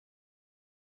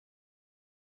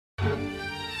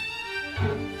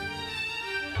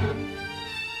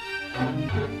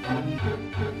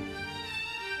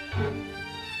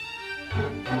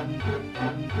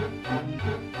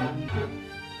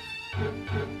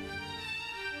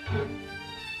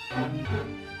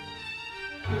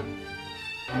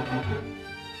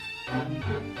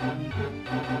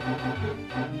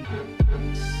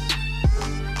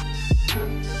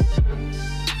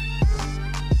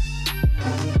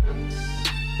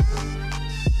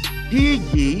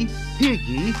Hear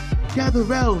ye, gather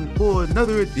round for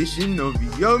another edition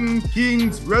of Young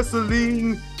Kings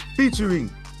Wrestling,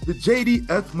 featuring the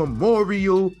JDF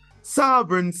Memorial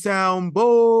Sovereign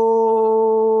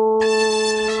Soundboard.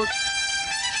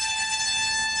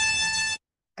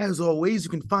 As always,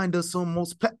 you can find us on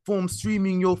most platforms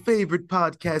streaming your favorite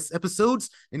podcast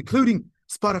episodes, including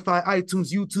Spotify,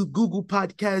 iTunes, YouTube, Google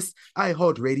Podcasts,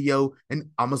 iHeartRadio, and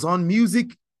Amazon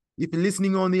Music. If you're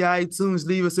listening on the iTunes,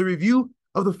 leave us a review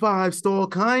of the 5-star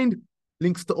kind.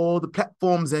 Links to all the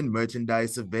platforms and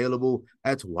merchandise available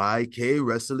at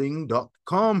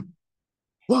ykwrestling.com.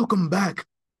 Welcome back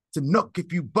to Knock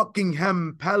If You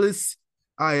Buckingham Palace.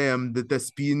 I am the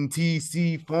thespian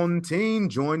T.C. Fontaine,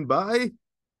 joined by...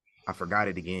 I forgot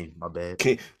it again, my bad.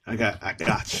 I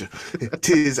got you.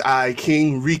 'Tis I,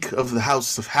 King Reek of the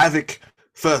House of Havoc,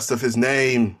 first of his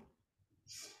name.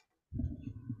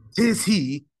 'Tis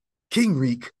he, King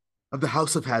Reek of the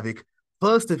House of Havoc,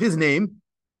 first of his name,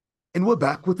 and we're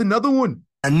back with another one.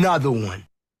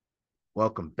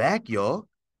 Welcome back, y'all.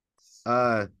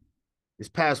 This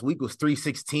past week was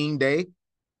 316 day,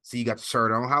 so you got the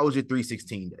shirt on. How was your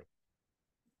 316 day?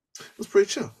 It was pretty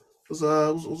chill. It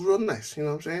was real nice. You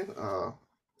know what I'm saying?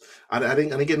 I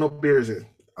didn't get no beers in.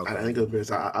 Okay. I didn't get no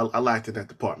beers. I lacked in that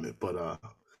department, but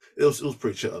it was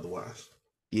pretty chill otherwise.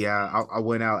 Yeah, I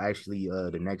went out actually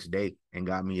the next day and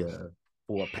got me a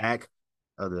 4-pack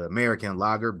of the American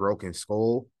Lager Broken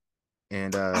Skull,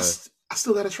 and I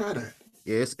still gotta try that.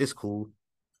 Yeah, it's cool.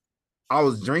 I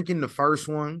was drinking the first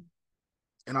one,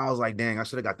 and I was like, dang, I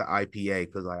should have got the IPA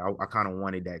because like I kind of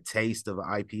wanted that taste of an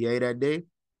IPA that day.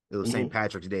 It was St.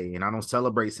 Patrick's Day, and I don't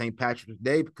celebrate St. Patrick's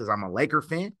Day because I'm a Laker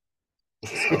fan.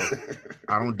 So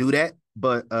I don't do that,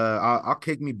 but I'll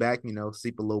kick me back,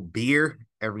 sip a little beer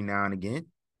every now and again.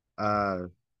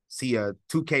 See a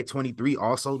 2K23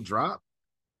 also drop.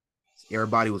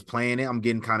 Everybody was playing it. I'm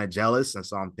getting kind of jealous, and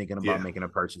so I'm thinking about making a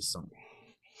purchase soon.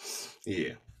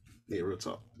 Yeah, real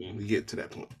talk. We get to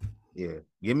that point. Yeah,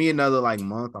 give me another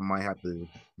month. I might have to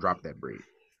drop that bread.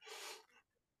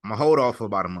 I'm gonna hold off for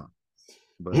about a month.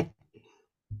 But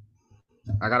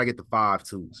I gotta get the 5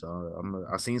 too. So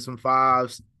I've seen some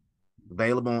 5s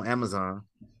available on Amazon.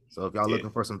 So if y'all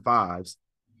looking for some 5s,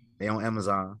 they on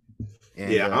Amazon.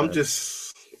 And, I'm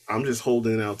just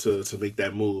holding out to make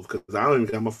that move because I don't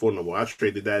even got my 4 no more. I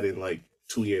traded that in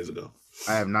 2 years ago.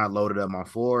 I have not loaded up my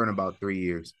 4 in about 3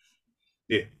 years.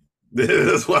 Yeah,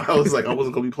 that's why I was like I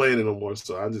wasn't gonna be playing it no more.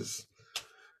 So I just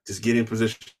get in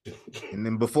position. And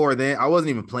then before then, I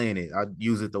wasn't even playing it. I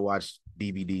use it to watch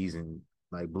DVDs and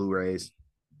Blu-rays.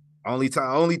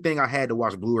 Only thing I had to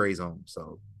watch Blu-rays on.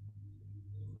 So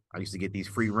I used to get these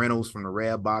free rentals from the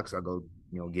Red Box. I go,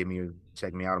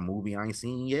 check me out a movie I ain't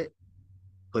seen yet.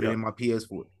 Put it in my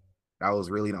PS4. That was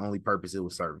really the only purpose it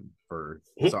was serving for.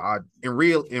 So in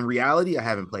reality, I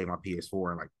haven't played my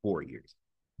PS4 in 4 years.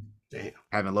 Damn.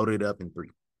 Haven't loaded it up in 3.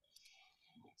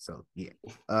 So yeah.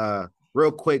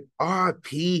 Real quick,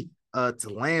 RP to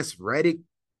Lance Reddick.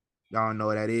 Y'all know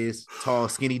what that is. Tall,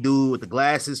 skinny dude with the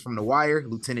glasses from The Wire.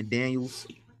 Lieutenant Daniels,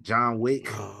 John Wick.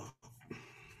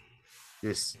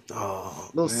 Just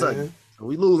little sudden. So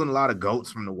we losing a lot of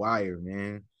goats from The Wire,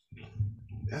 man.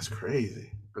 That's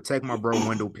crazy. Protect my bro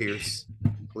Wendell Pierce,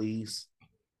 please.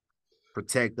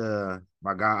 Protect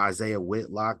my guy Isaiah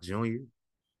Whitlock Jr.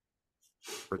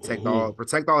 Protect all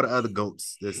the other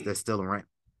goats that's still around.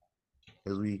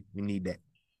 Because we need that.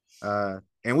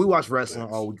 And we watch wrestling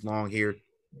all week long here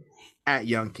at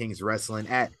Young Kings Wrestling,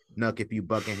 at Nuck If You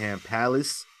Buckingham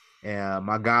Palace. And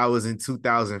my guy was in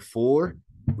 2004.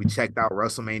 We checked out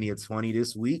WrestleMania 20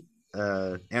 this week.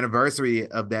 Anniversary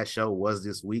of that show was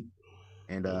this week.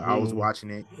 And I was watching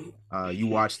it. You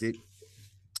watched it.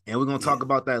 And we're going to talk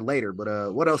about that later.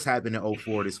 But what else happened in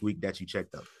 04 this week that you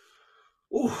checked out?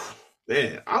 Ooh,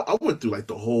 man, I went through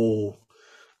the whole...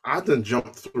 I done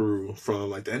jumped through from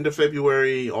the end of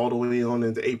February all the way on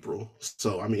into April.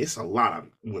 So, I mean, it's a lot I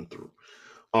went through.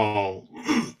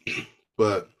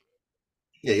 But,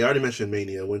 yeah, you already mentioned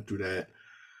Mania. Went through that.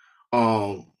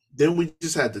 Then we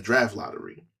just had the draft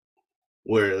lottery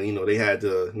where, they had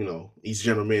to, each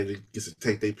general manager gets to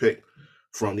take their pick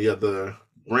from the other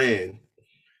brand.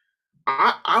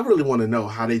 I really want to know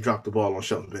how they dropped the ball on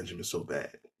Shelton Benjamin so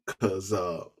bad. Because...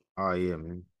 oh, yeah,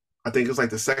 man. I think it was like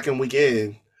the second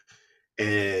weekend,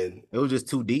 and it was just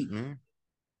too deep, man.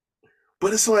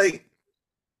 But it's like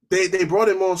they brought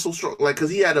him on so strong, like because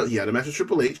he had a match with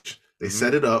Triple H. They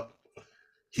set it up.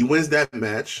 He wins that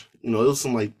match. You know, it was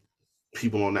some like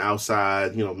people on the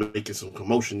outside, you know, making some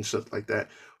commotion and stuff like that.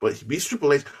 But he beats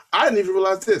Triple H. I didn't even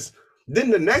realize this.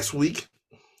 Then the next week,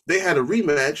 they had a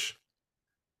rematch,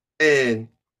 and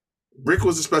Rick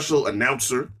was the special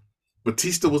announcer.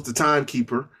 Bautista was the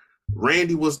timekeeper.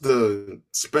 Randy was the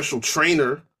special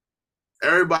trainer.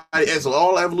 Everybody, and so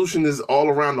all Evolution is all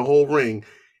around the whole ring,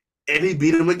 and he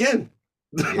beat him again,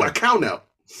 like count out.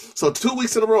 So 2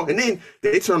 weeks in a row, and then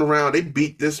they turn around, they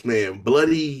beat this man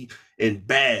bloody and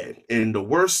bad, and the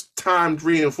worst timed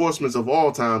reinforcements of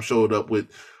all time showed up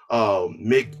with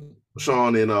Mick,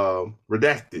 Sean, and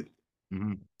Redacted.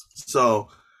 Mm-hmm. So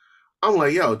I'm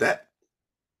like, yo, that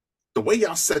the way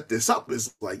y'all set this up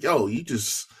is like, yo, you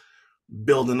just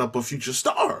building up a future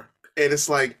star, and it's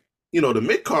like, you know, the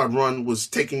mid-card run was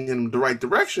taking in the right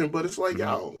direction, but it's like,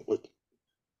 yo,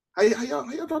 how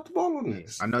y'all dropped the ball on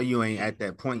this? I know you ain't at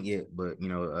that point yet, but, you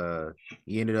know,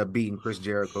 he ended up beating Chris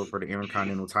Jericho for the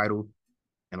Intercontinental title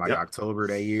in like October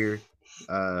that year.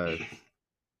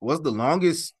 Was the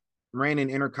longest reigning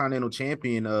Intercontinental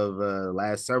champion of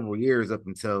last several years up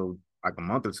until like a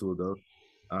month or two ago.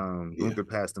 Gunther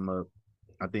passed him up.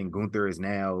 I think Gunther is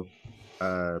now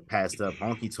passed up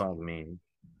Honky Tonk Man,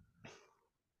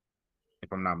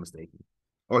 if I'm not mistaken.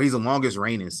 Or he's the longest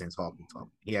reigning since Honky Tonk.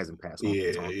 He hasn't passed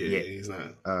Honky Tonk yet. He's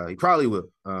not. He probably will.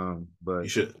 But he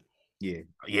should. Yeah,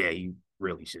 he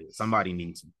really should. Somebody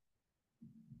needs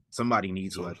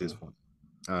to at this point.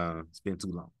 It's been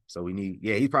too long. So we need,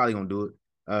 he's probably gonna do it.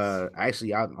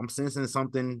 Actually, I'm sensing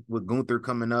something with Gunther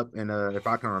coming up, and if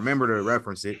I can remember to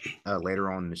reference it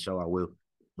later on in the show, I will.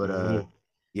 But I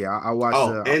watched.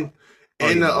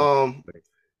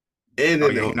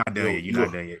 You're not done yet. You're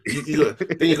not done yet.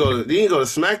 Then you go to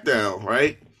SmackDown,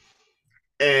 right?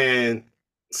 And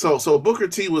so Booker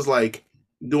T was like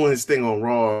doing his thing on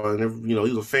Raw, and you know,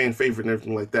 he was a fan favorite and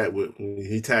everything like that. When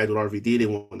he tagged with RVD, they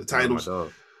won the titles.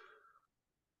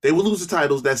 They would lose the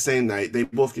titles that same night. They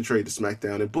both get traded to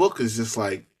SmackDown, and Book is just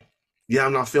like, yeah,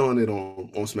 I'm not feeling it on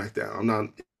SmackDown. I'm not,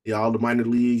 y'all the minor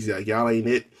leagues, y'all ain't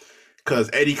it. Because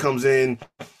Eddie comes in,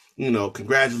 you know,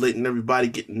 congratulating everybody,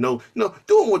 getting doing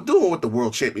what the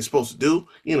world champion's supposed to do.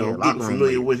 You know, getting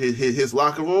familiar with his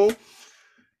locker room.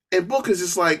 And Book is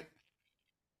just like,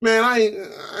 man, I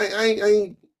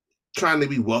ain't trying to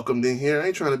be welcomed in here. I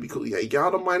ain't trying to be cool. Yeah, y'all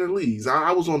the minor leagues.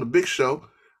 I was on the big show.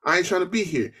 I ain't trying to be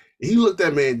here. He looked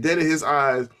that man dead in his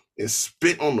eyes and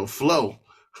spit on the floor.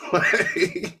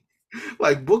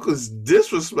 Like Book was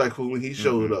disrespectful when he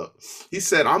showed up. He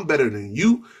said, I'm better than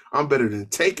you. I'm better than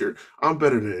Taker. I'm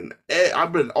better than Ed.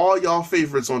 I'm better than all y'all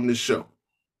favorites on this show.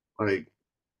 Like,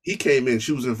 he came in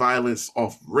choosing violence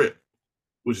off rip,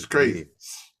 which is crazy.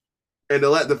 Yeah. And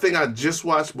the thing I just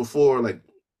watched before, like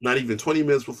not even 20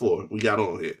 minutes before we got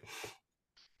on here,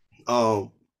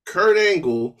 Kurt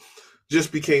Angle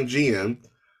just became GM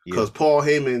because Paul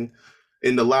Heyman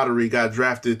in the lottery got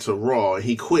drafted to Raw and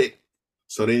he quit.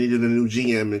 So they needed a new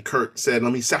GM, and Kurt said,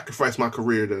 let me sacrifice my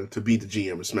career to be the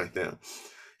GM of SmackDown.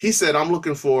 He said, I'm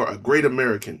looking for a Great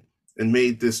American, and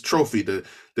made this trophy, the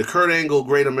Kurt Angle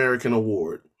Great American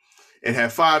Award, and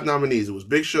had 5 nominees. It was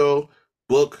Big Show,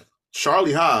 Book,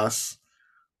 Charlie Haas,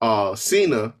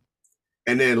 Cena,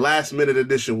 and then last minute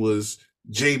addition was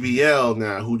JBL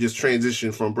now, who just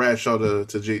transitioned from Bradshaw to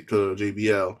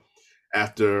JBL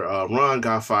after Ron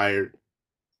got fired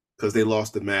because they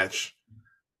lost the match.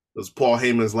 It was Paul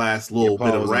Heyman's last little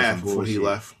bit of wrath before he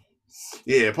left.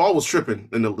 Yeah, Paul was tripping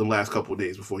in the last couple of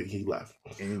days before he left.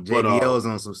 And JBL was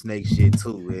on some snake shit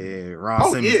too. Yeah,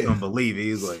 Ron Simmons couldn't believe it.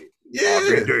 He was like, I've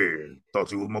been dead.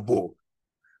 Thought you was my boy.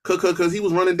 Cause he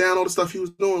was running down all the stuff he was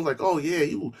doing. Like, oh yeah,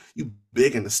 you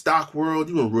big in the stock world.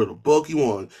 You in read a book. You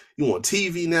on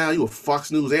TV now. You a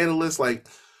Fox News analyst. Like,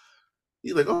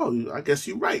 he's like, oh, I guess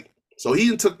you're right. So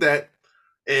he took that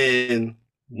and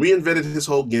reinvented his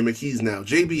whole gimmick. He's now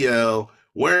JBL,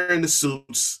 wearing the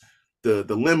suits, the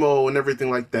limo, and everything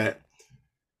like that.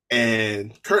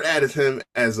 And Kurt added him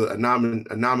as a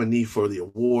nominee for the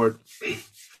award.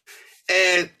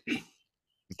 And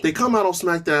they come out on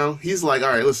SmackDown. He's like,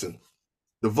 all right, listen,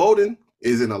 the voting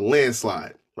is in a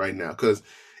landslide right now because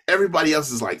everybody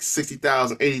else is like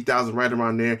 60,000, 80,000, right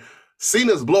around there.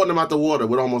 Cena's blowing them out the water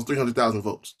with almost 300,000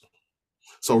 votes.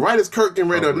 So right as Kurt getting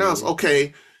ready to announce,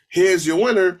 okay, here's your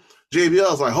winner,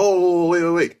 JBL's like,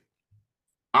 oh, wait.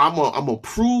 I'm gonna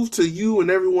prove to you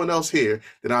and everyone else here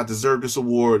that I deserve this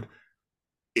award.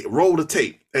 Roll the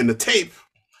tape. And the tape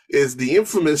is the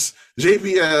infamous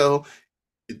JBL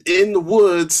in the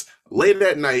woods late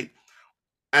at night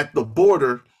at the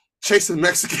border, chasing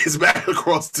Mexicans back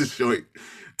across the joint,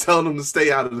 telling them to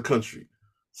stay out of the country.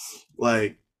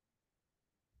 Like,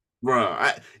 bro,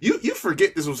 you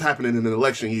forget this was happening in an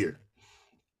election year.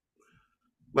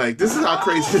 Like, this is how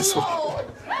crazy this was.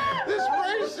 This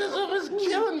racism is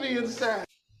killing me inside.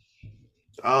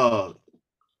 Oh,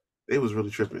 it was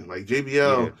really tripping. Like,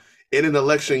 JBL in an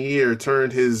election year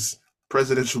turned his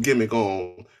presidential gimmick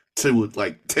on to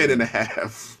like 10 and a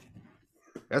half.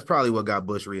 That's probably what got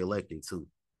Bush reelected too.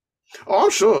 Oh,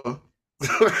 I'm sure.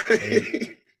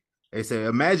 They said,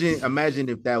 imagine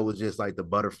if that was just like the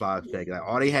butterfly effect. Like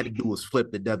all they had to do was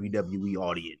flip the WWE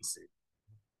audience.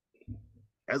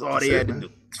 That's all they had to do.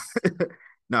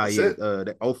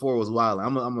 The 04 was wild.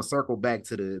 I'm gonna circle back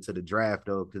to the draft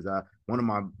though, because one of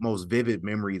my most vivid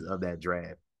memories of that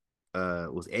draft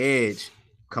was Edge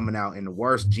coming out in the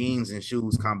worst jeans and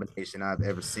shoes combination I've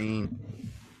ever seen.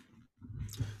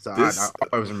 So I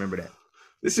always remember that.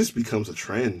 This just becomes a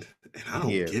trend, and I don't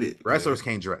get it. Wrestlers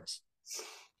can't dress.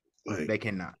 Like, they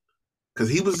cannot. Because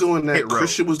he was doing that.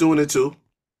 Christian was doing it too.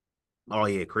 Oh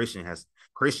yeah, Christian has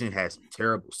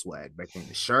terrible swag back then.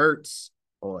 The shirts,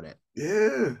 all that.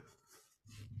 Yeah,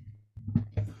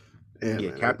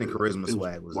 man, Captain Charisma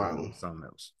swag was something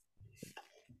else.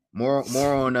 More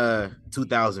on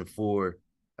 2004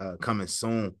 coming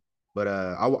soon. But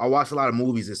I watched a lot of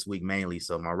movies this week mainly,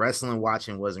 so my wrestling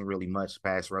watching wasn't really much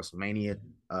past WrestleMania.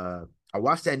 I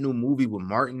watched that new movie with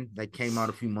Martin that came out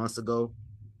a few months ago.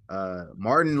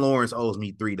 Martin Lawrence owes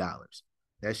me $3.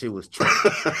 That shit was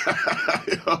trash.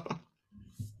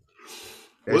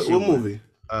 What movie?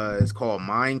 It's called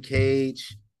Mind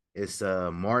Cage. It's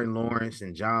Martin Lawrence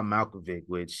and John Malkovich,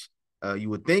 which you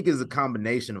would think is a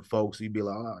combination of folks. You'd be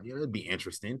like, oh, yeah, it'd be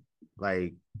interesting.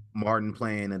 Like Martin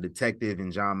playing a detective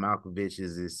and John Malkovich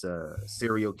is this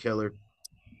serial killer,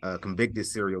 convicted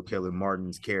serial killer.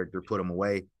 Martin's character put him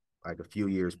away like a few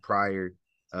years prior,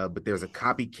 but there's a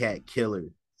copycat killer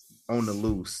on the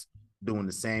loose doing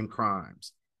the same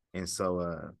crimes, and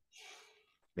so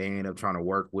they end up trying to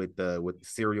work with the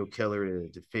serial killer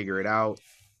to figure it out,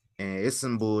 and it's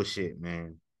some bullshit,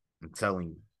 man. I'm telling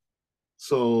you.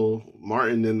 So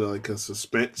Martin in like a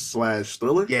suspense /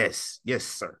 thriller? Yes,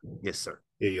 sir.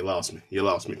 Yeah, you lost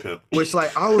me, pimp. Which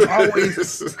like I was always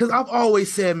because I've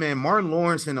always said, man, Martin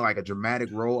Lawrence in like a dramatic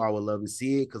role, I would love to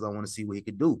see it because I want to see what he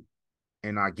could do,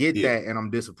 and I get that, and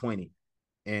I'm disappointed.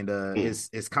 And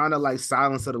it's kind of like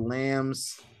Silence of the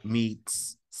Lambs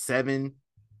meets Seven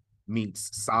meets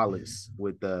Solace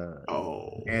with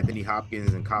Anthony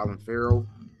Hopkins and Colin Farrell.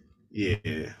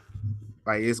 Yeah.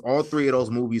 Like it's all three of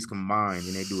those movies combined,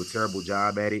 and they do a terrible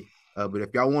job at it. But if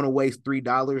y'all want to waste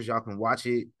 $3, y'all can watch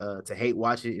it to hate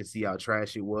watch it and see how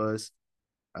trash it was.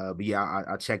 But yeah,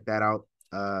 I checked that out.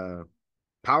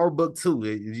 Power Book 2.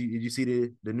 Did you see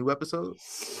the new episode?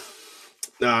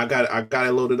 No, I got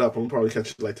it loaded up. I'm probably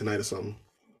catch it like tonight or something.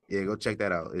 Yeah, go check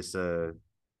that out. It's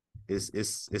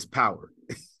power.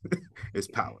 It's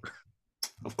power.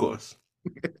 Of course.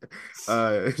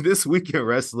 This week in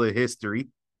wrestling history.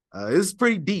 It's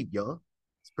pretty deep, y'all.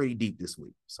 It's pretty deep this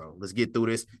week. So let's get through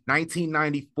this.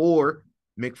 1994,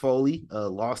 Mick Foley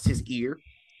lost his ear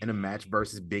in a match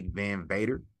versus Big Van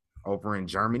Vader over in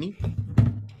Germany.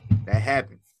 That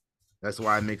happened. That's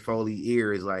why Mick Foley's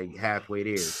ear is like halfway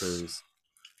there. Because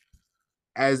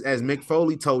as Mick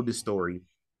Foley told the story,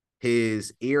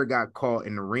 his ear got caught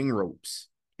in the ring ropes,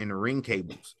 in the ring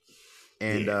cables.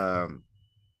 And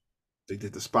they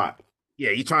did the spot.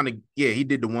 Yeah, he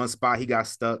did the one spot, he got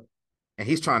stuck, and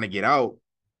he's trying to get out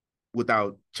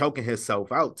without choking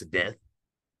himself out to death.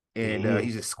 And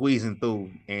he's just squeezing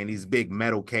through, and these big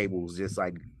metal cables just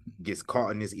like gets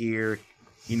caught in his ear.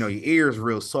 You know, your ear is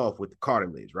real soft with the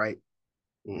cartilage, right?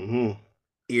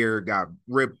 Ear got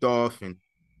ripped off, and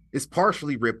it's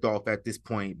partially ripped off at this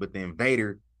point, but then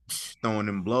Vader throwing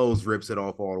them blows rips it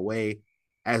off all the way.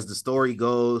 As the story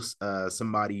goes, I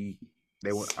think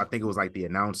it was like the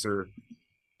announcer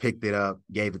picked it up,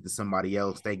 gave it to somebody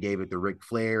else. They gave it to Ric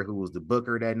Flair, who was the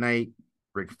booker that night.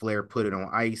 Ric Flair put it on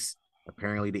ice.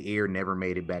 Apparently the ear never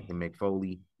made it back to Mick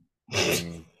Foley.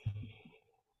 And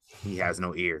he has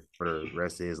no ear for the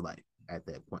rest of his life at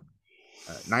that point.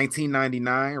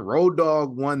 1999, Road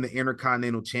Dogg won the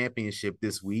Intercontinental Championship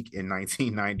this week in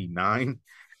 1999.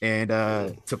 And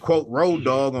to quote Road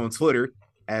Dogg on Twitter,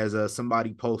 as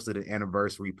somebody posted an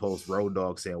anniversary post, Road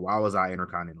Dogg said, "Why was I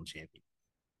Intercontinental Champion?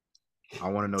 I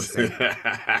want to know the same."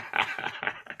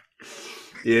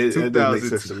 Yeah, that doesn't make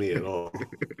sense to me at all.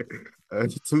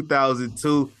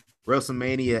 2002,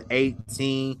 WrestleMania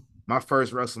 18. My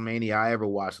first WrestleMania I ever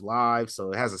watched live,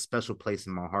 so it has a special place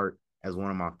in my heart. as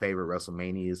one of my favorite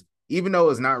WrestleManias, even though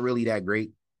it's not really that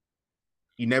great.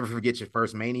 You never forget your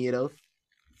first Mania though,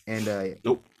 and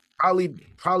Nope.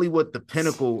 probably what the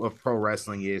pinnacle of pro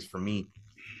wrestling is for me,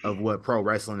 of what pro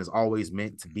wrestling is always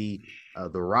meant to be.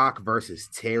 The Rock versus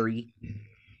Terry.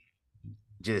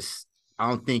 Just I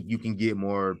don't think you can get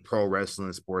more pro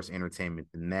wrestling sports entertainment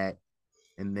than that.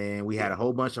 And then we had a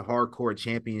whole bunch of hardcore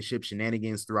championship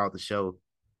shenanigans throughout the show.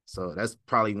 So that's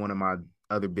probably one of my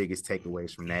other biggest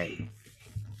takeaways from that.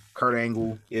 Kurt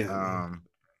Angle.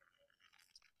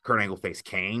 Kurt Angle faced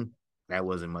Kane. That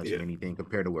wasn't much of anything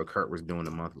compared to what Kurt was doing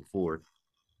the month before.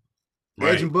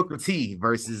 Right. Edge and Booker T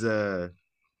versus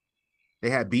they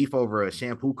had beef over a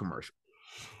shampoo commercial.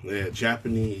 Yeah,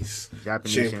 Japanese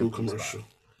shampoo commercial.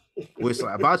 Which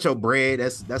about your bread,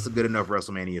 that's a good enough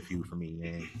WrestleMania feud for me,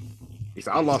 man.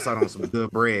 I lost out on some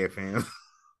good bread, fam.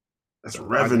 That's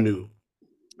revenue.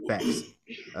 Facts.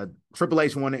 Triple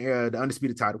H won the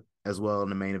undisputed title as well in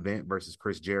the main event versus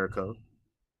Chris Jericho,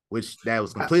 which that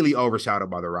was completely overshadowed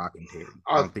by The Rock and Terry.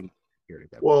 I don't think you heard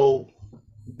it that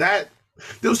way.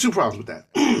 There was two problems with that.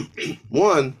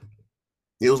 One,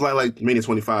 it was like Mania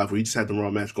 25 where you just had the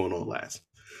Raw match going on last.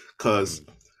 Because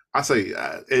I say,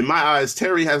 in my eyes,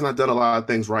 Terry has not done a lot of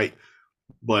things right,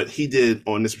 but he did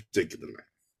on this particular night,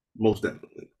 most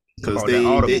definitely. Because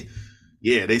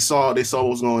they saw what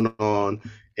was going on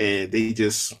and they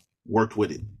just worked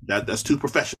with it. That's two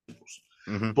professionals.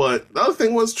 Mm-hmm. But the other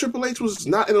thing was Triple H was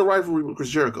not in a rivalry with Chris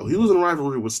Jericho. He was in a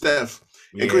rivalry with Steph,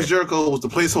 and Chris Jericho was the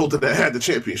placeholder that had the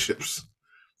championships.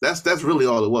 That's really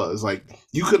all it was. Like,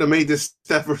 you could have made this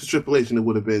Steph versus Triple H and it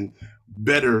would have been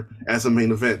better as a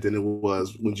main event than it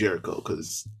was with Jericho,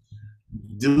 because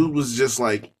dude was just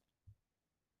like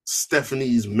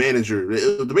Stephanie's manager.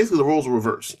 Basically, the roles were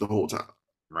reversed the whole time.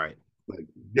 Right. Like,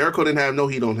 Jericho didn't have no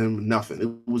heat on him, nothing.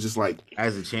 It was just like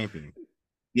as a champion.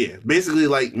 Yeah, basically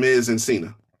like Miz and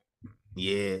Cena.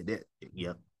 Yeah,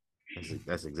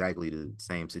 that's exactly the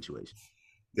same situation.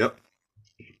 Yep.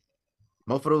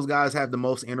 Both of those guys have the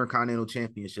most Intercontinental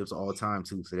Championships all time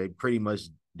too, so they pretty much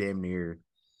damn near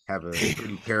have a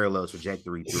pretty parallel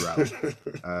trajectory throughout.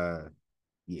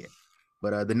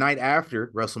 But the night after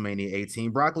WrestleMania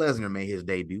 18, Brock Lesnar made his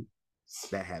debut.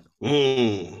 That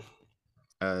happened.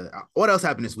 What else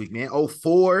happened this week, man?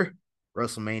 04,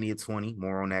 WrestleMania 20.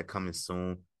 More on that coming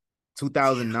soon.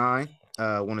 2009,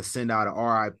 want to send out an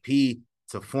RIP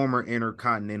to former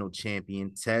Intercontinental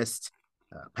Champion Test.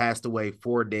 Passed away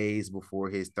 4 days before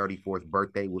his 34th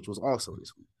birthday, which was also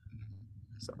this week.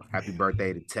 So happy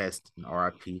birthday to Test and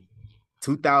RIP.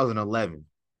 2011.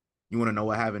 You want to know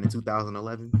what happened in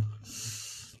 2011?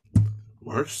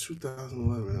 March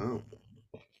 2011.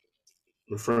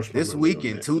 Refresh this week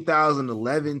in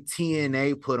 2011,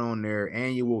 TNA put on their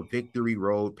annual Victory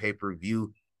Road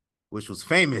pay-per-view, which was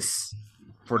famous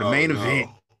for the main event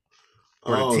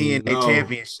for the TNA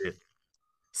Championship.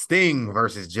 Sting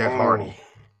versus Jeff Hardy.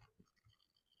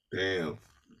 Damn.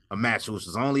 A match which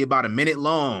was only about a minute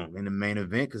long in the main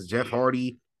event because Jeff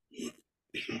Hardy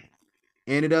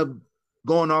ended up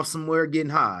going off somewhere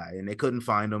getting high, and they couldn't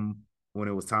find him when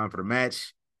it was time for the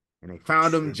match. And they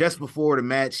found him just before the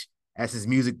match as his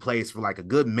music plays for like a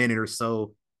good minute or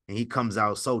so, and he comes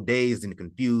out so dazed and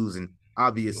confused, and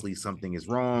obviously something is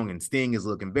wrong, and Sting is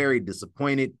looking very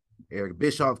disappointed. Eric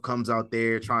Bischoff comes out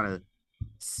there trying to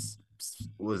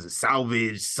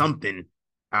salvage something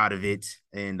out of it,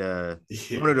 and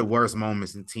one of the worst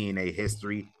moments in TNA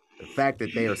history. The fact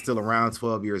that they are still around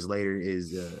 12 years later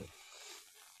is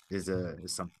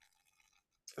something.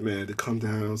 I mean, to come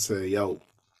down and say, yo,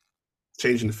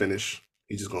 changing the finish,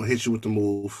 he's just gonna hit you with the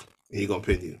move and he gonna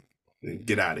pin you and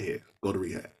get out of here, go to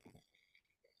rehab.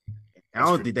 I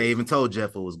don't think they even told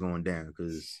Jeff what was going down,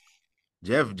 because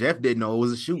Jeff didn't know it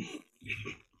was a shoot.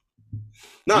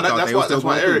 No,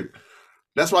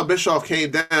 that's why Bischoff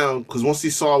came down, because once he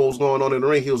saw what was going on in the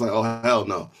ring, he was like, oh, hell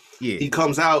no. Yeah. He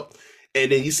comes out,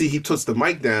 and then you see he puts the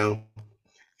mic down.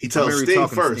 He tells Sting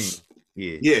first.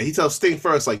 Sting. Yeah, he tells Sting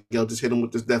first, like, yo, just hit him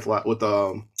with this death lot, with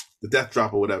the death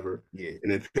drop or whatever. Yeah.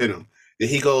 And then pin him. Then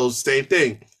he goes, same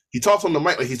thing. He talks on the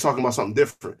mic like he's talking about something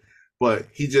different. But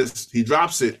he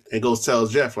drops it and goes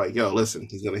tells Jeff, like, yo, listen,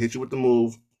 he's gonna hit you with the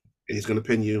move and he's gonna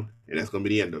pin you, and that's gonna be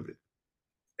the end of it.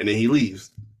 And then he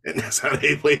leaves. And that's how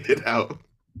they played it out.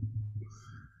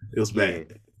 It was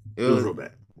bad. It was real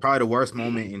bad. Probably the worst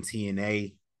moment in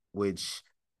TNA, which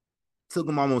took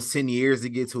them almost 10 years to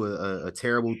get to a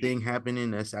terrible thing happening.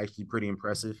 That's actually pretty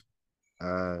impressive.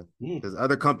 Because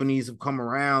other companies have come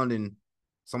around and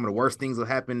some of the worst things will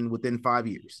happen within 5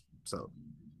 years. So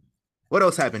what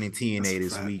else happened in TNA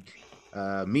this week?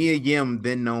 Mia Yim,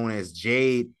 then known as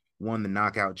Jade, won the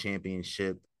Knockout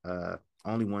Championship.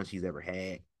 only one she's ever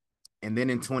had. And then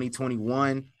in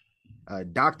 2021,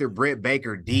 Dr. Britt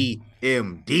Baker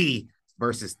DMD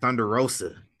versus Thunder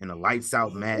Rosa in a lights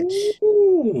out match.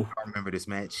 Ooh. I remember this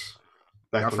match.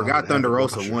 Back I when forgot was an Thunder avid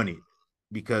Rosa watcher. won it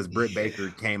because Britt Baker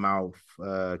came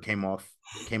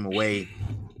away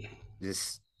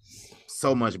just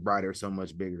so much brighter, so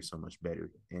much bigger, so much better.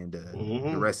 And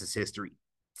the rest is history.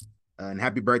 And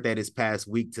happy birthday this past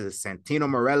week to Santino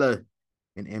Marella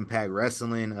in Impact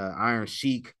Wrestling. Iron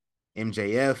Sheik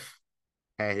MJF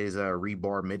had his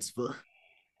rebar mitzvah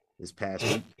this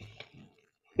past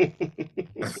week.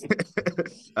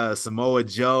 Samoa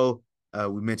Joe,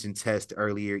 we mentioned Test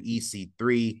earlier,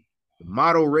 EC3, the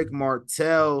model Rick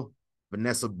Martel,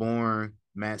 Vanessa Bourne,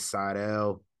 Matt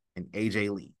Sydal, and AJ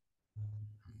Lee.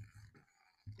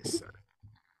 Yes, sir.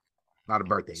 A lot of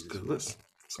birthdays. Good list.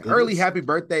 Early happy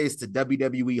birthdays to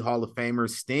WWE Hall of Famers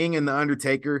Sting and The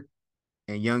Undertaker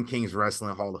and Young Kings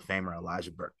Wrestling Hall of Famer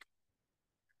Elijah Burke.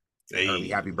 Hey. Early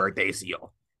happy birthdays to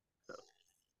y'all.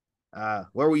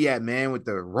 Where we at, man, with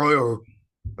the royal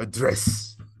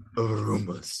address of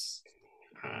rumors?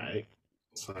 All right.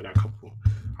 So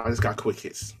I just got quick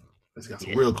hits. Let's got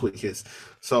some real quick hits.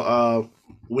 So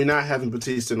we're not having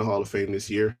Bautista in the Hall of Fame this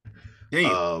year.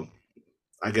 Damn.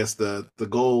 I guess the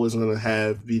goal is going to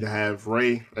have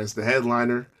Ray as the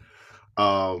headliner.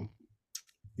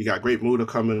 You got Great Muta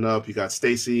coming up. You got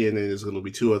Stacy, and then there's going to be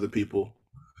 2 other people.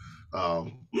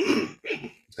 And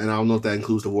I don't know if that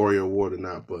includes the Warrior Award or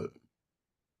not, but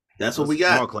that's what we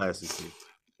got. Small classes.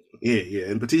 Yeah.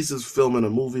 And Batista's filming a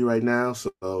movie right now,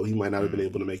 so he might not have been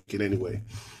able to make it anyway.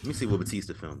 Let me see what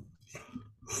Batista filmed.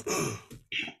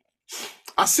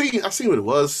 I seen what it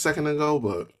was a second ago,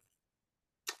 but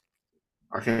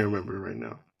I can't remember it right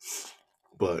now.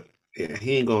 But yeah,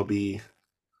 he ain't gonna be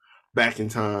back in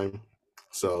time.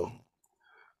 So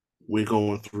we're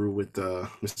going through with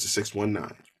Mr.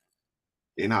 619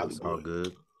 in Hollywood. It's all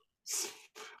good.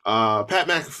 Pat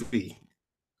McAfee.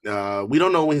 We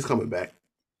don't know when he's coming back,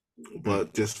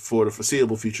 but just for the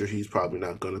foreseeable future, he's probably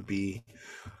not gonna be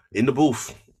in the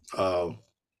booth.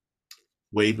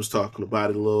 Wade was talking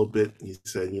about it a little bit. He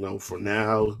said, for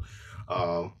now,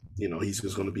 he's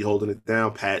just going to be holding it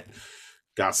down. Pat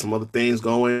got some other things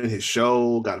going. His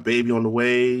show got a baby on the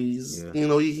way.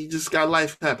 He just got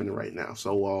life happening right now.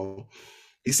 So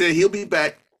he said he'll be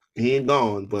back. He ain't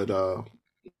gone, but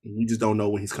we just don't know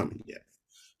when he's coming yet.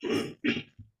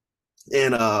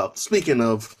 And speaking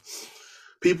of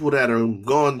people that are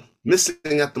gone missing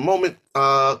at the moment,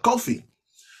 Kofi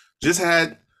just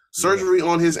had surgery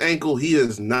on his ankle. He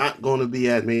is not going to be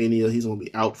at Mania. He's going to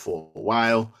be out for a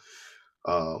while.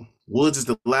 Woods is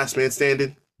the last man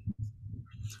standing.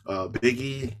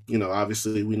 Biggie,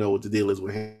 obviously we know what the deal is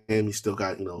with him. He's still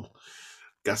got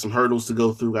some hurdles to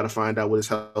go through. Got to find out what his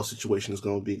health situation is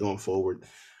going to be going forward.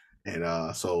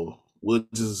 And so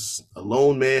Woods is a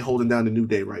lone man holding down the New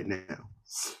Day right now.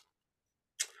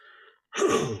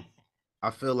 I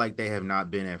feel like they have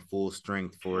not been at full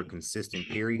strength for a consistent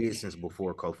period since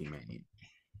before Kofi Mania.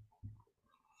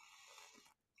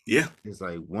 Yeah. It's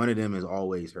like one of them is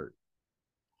always hurt.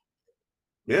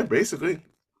 Yeah, basically.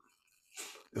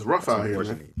 It's rough out here,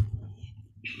 man.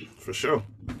 For sure.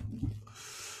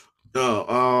 Shout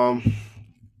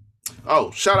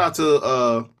out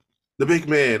to the big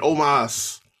man,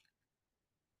 Omos.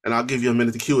 And I'll give you a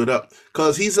minute to cue it up.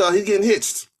 Because he's getting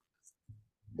hitched.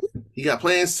 He got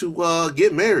plans to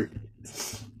get married.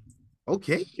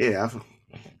 Okay. Yeah.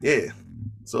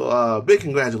 So big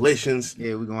congratulations.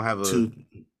 Yeah, we're gonna have to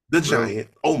the giant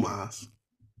Omos,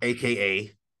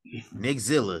 aka Nick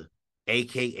Zilla,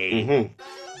 aka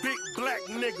Big Black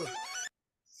Nigga.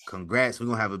 Congrats. We're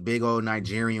gonna have a big old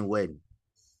Nigerian wedding.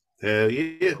 Hell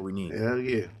yeah. We need. Hell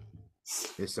yeah.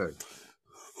 Yes, sir.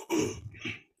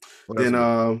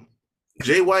 Then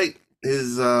Jay White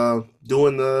is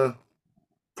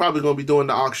probably going to be doing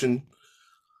the auction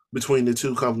between the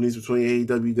two companies, between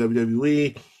AEW,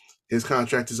 WWE. His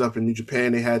contract is up in New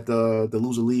Japan. They had the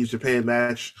loser leaves Japan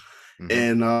match.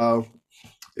 Mm-hmm. And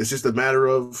it's just a matter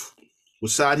of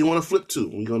which side he want to flip to.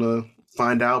 We're going to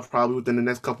find out probably within the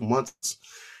next couple months,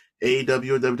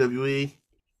 AEW or WWE.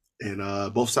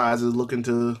 And both sides are looking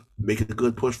to make it a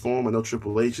good push for him. I know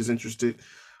Triple H is interested.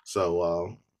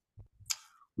 So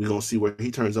we're going to see where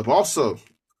he turns up. Also,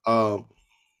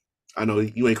 I know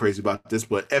you ain't crazy about this,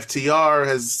 but FTR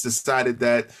has decided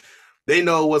that they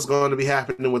know what's going to be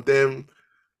happening with them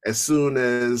as soon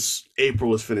as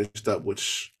April is finished up,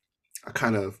 which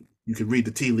you can read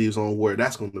the tea leaves on where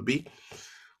that's going to be.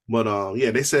 But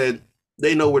they said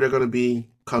they know where they're going to be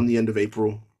come the end of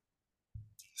April.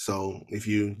 So if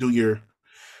you do your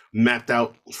mapped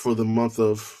out for the month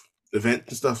of event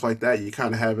and stuff like that, you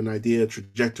kind of have an idea,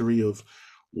 trajectory of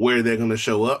where they're going to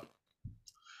show up.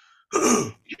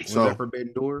 When's that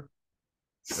Forbidden Door?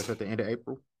 That's at the end of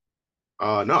April?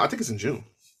 No, I think it's in June.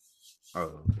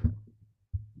 Oh,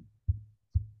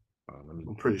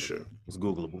 I'm pretty sure. It's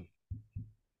Googleable.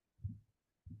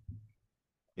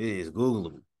 It is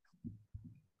Googleable.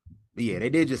 But yeah, they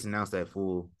did just announce that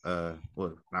full,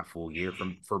 not full year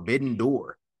from Forbidden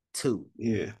Door 2.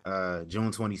 Yeah.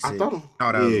 June 26th. I thought.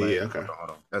 No, that was last year. Okay. Hold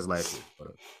on. That's last year.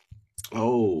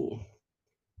 Oh.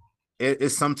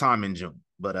 It's sometime in June.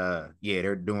 But yeah,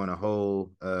 they're doing a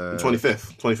whole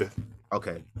 25th.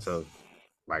 Okay, so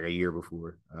like a year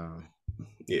before.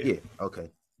 Yeah.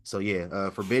 Okay. So yeah,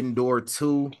 Forbidden Door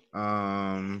 2.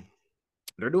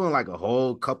 They're doing like a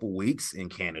whole couple weeks in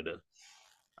Canada,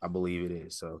 I believe it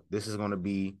is. So this is going to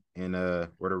be in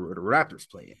where the Raptors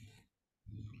play.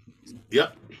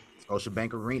 Yep.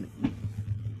 Scotiabank Arena.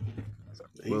 So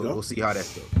we'll see how that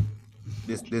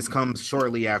goes. This comes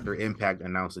shortly after Impact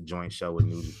announced a joint show with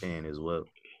New Japan as well.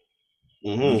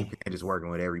 New Japan just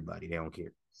working with everybody. They don't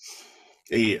care.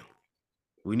 Yeah.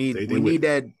 We need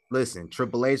that. Listen,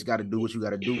 Triple H got to do what you got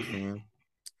to do, fam.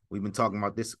 We've been talking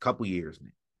about this a couple years now.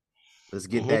 Let's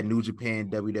get that New Japan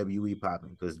WWE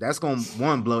popping, because that's going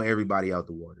to, blow everybody out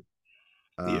the water.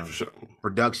 Yeah, for sure.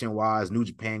 Production-wise, New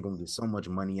Japan going to get so much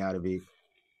money out of it.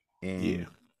 And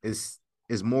it's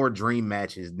more dream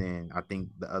matches than I think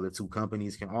the other two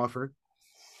companies can offer.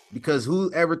 Because who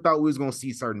ever thought we was going to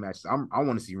see certain matches? I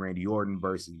want to see Randy Orton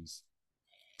versus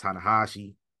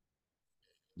Tanahashi.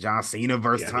 John Cena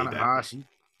versus Tanahashi.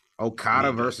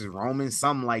 Okada versus Roman,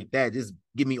 something like that. Just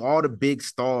give me all the big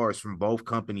stars from both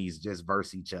companies just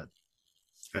versus each other.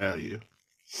 Hell yeah.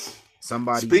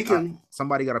 Somebody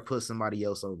got to put somebody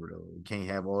else over though. You can't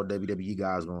have all WWE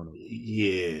guys going over.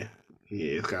 Yeah,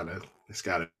 it's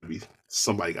gotta be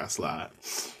somebody got slide.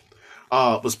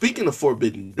 But speaking of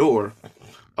Forbidden Door,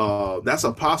 that's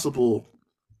a possible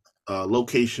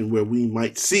location where we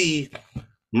might see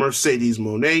Mercedes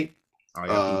Moné.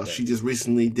 She just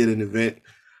recently did an event.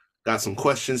 Got some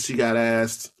questions she got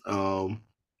asked, and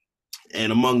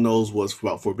among those was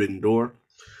about Forbidden Door.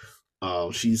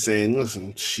 She's saying,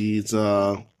 listen, she's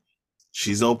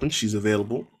open, she's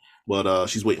available, but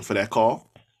she's waiting for that call.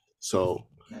 So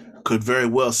could very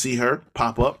well see her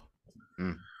pop up.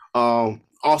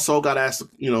 Also got asked,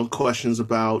 questions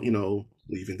about,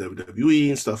 leaving WWE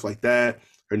and stuff like that.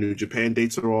 Her New Japan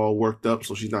dates are all worked up,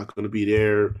 so she's not going to be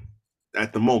there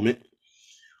at the moment.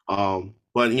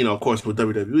 But, of course, with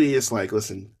WWE, it's like,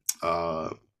 listen,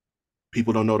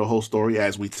 people don't know the whole story,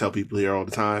 as we tell people here all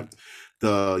the time.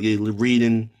 You're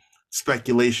reading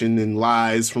speculation and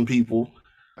lies from people.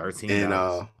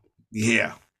 And,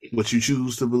 what you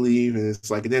choose to believe. And it's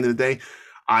like, at the end of the day,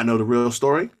 I know the real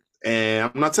story,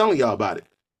 and I'm not telling y'all about it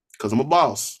because I'm a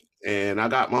boss, and I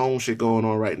got my own shit going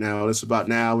on right now. It's about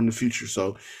now and the future.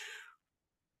 So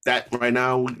that right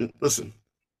now, listen,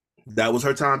 that was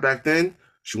her time back then.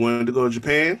 She wanted to go to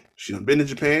Japan. She's been to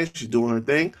Japan. She's doing her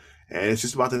thing, and it's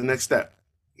just about the next step.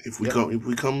 If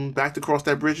we come back to cross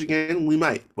that bridge again, we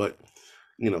might. But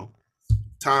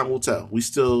time will tell. It's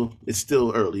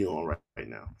still early on right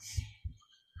now.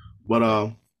 But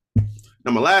now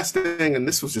my last thing, and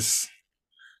this was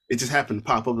it just happened to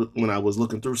pop up when I was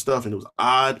looking through stuff, and it was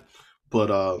odd,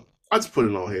 but I just put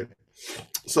it on here.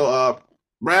 So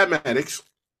Brad Maddox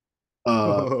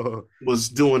was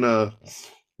doing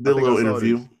did a little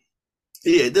interview.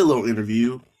 Yeah, did a little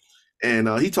interview, and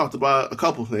he talked about a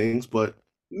couple things, but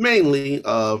mainly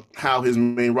how his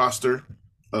main roster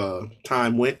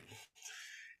time went.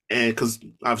 And because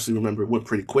obviously, remember, it went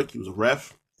pretty quick. He was a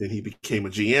ref, then he became a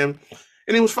GM,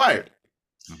 and he was fired.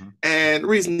 And the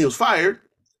reason he was fired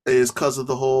is because of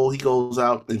the whole, he goes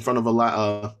out in front of a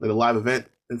live event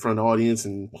in front of the audience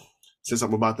and said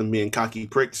something about them being cocky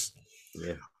pricks.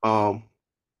 Yeah.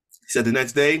 He said the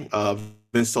next day,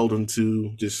 Vince told him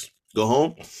to just go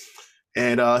home,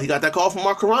 and he got that call from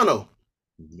Mark Carrano.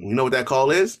 You know what that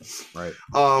call is, right?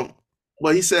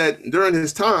 But he said during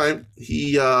his time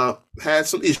he had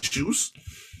some issues,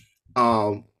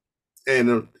 and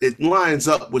it lines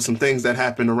up with some things that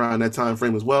happened around that time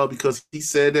frame as well, because he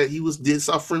said that he was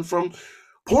suffering from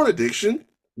porn addiction,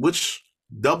 which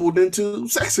doubled into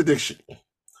sex addiction.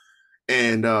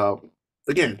 And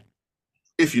again,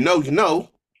 if you know, you know.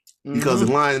 Because it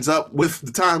lines up with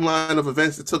the timeline of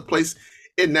events that took place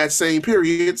in that same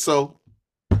period. So,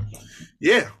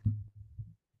 yeah. It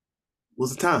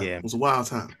was a time. Yeah. It was a wild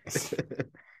time.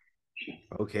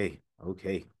 Okay.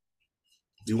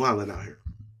 You wilding out here.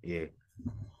 Yeah.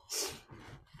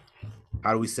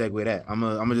 How do we segue that? I'm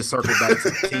gonna just circle back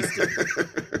to Bautista.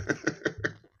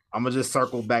 I'm gonna just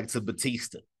circle back to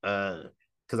Bautista,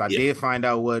 because I did find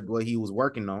out what he was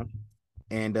working on,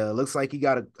 and looks like he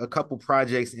got a couple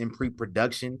projects in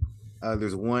pre-production.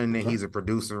 There's one that he's a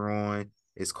producer on.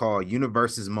 It's called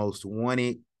Universe's Most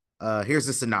Wanted. Here's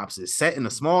the synopsis: set in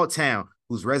a small town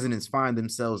whose residents find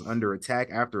themselves under attack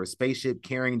after a spaceship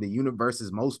carrying the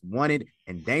universe's most wanted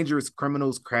and dangerous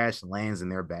criminals crash lands in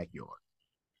their backyard.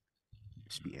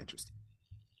 Should be interesting.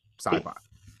 Sci-fi.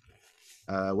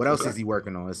 What else is he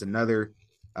working on? It's another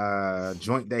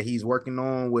joint that he's working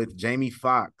on with Jamie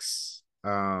Foxx.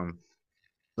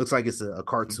 Looks like it's a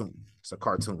cartoon. It's a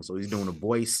cartoon. So he's doing a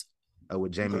voice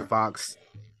with Jamie Foxx.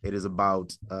 It is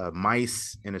about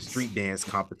mice in a street dance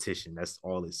competition. That's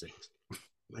all it says.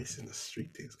 Mice in the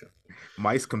street dance competition.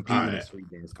 Mice compete in a street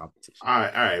dance competition. All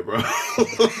right, bro.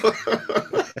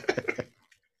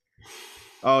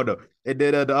 Oh no! And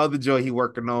then the other joint he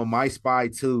working on, My Spy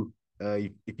 2.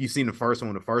 If you've seen the first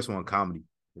one comedy.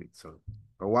 So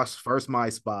go watch the first My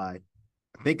Spy.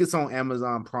 I think it's on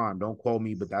Amazon Prime. Don't quote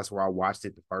me, but that's where I watched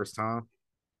it the first time.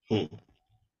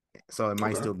 So it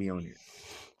might still be on there.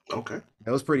 Okay. It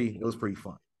was pretty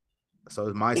fun. So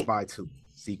it's My Spy 2,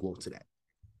 sequel to that.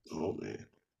 Oh man.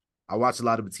 I watch a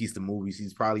lot of Bautista movies.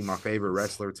 He's probably my favorite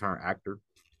wrestler turned actor.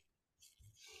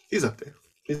 He's up there.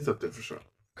 He's up there for sure.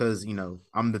 Because,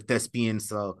 I'm the thespian,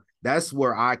 so that's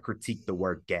where I critique the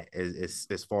work at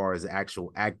as far as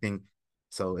actual acting.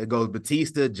 So it goes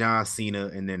Bautista, John Cena,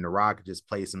 and then The Rock just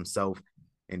plays himself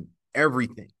in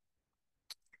everything.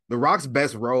 The Rock's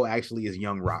best role actually is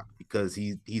Young Rock because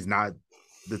he's not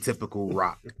the typical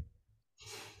Rock.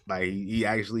 Like he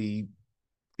actually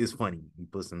is funny. He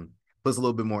puts a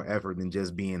little bit more effort than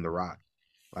just being The Rock,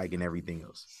 like in everything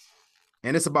else.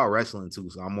 And it's about wrestling too,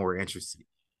 so I'm more interested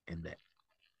in that.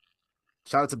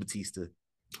 Shout out to Bautista.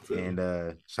 And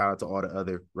shout out to all the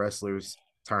other wrestlers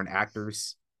turned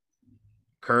actors.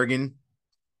 Kurgan.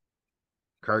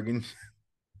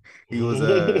 He was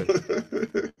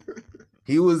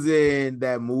in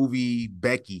that movie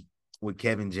Becky with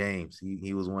Kevin James.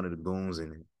 He was one of the goons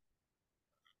in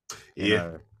it.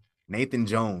 And, Nathan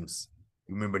Jones.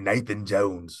 Remember Nathan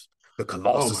Jones, the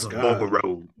Colossus of Boulder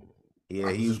Road.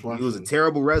 Yeah, he was a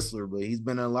terrible wrestler, but he's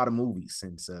been in a lot of movies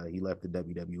since he left the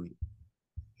WWE.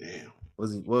 Damn. What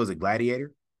was it,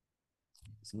 Gladiator?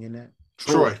 Is he in that?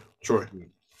 Troy. Yeah.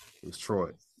 It was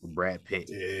Troy with Brad Pitt.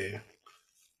 Yeah.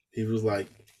 He was like,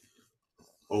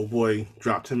 oh boy,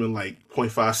 dropped him in like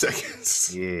 0.5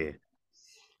 seconds. Yeah.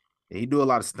 He do a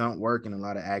lot of stunt work and a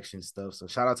lot of action stuff. So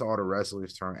shout out to all the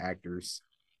wrestlers turned actors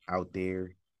out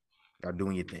there. Y'all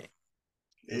doing your thing.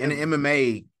 Yeah. And the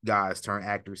MMA guys turned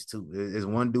actors too. There's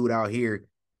one dude out here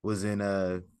was in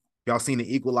y'all seen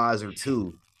The Equalizer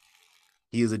 2.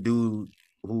 He is a dude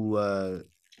who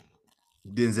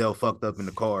Denzel fucked up in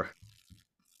the car.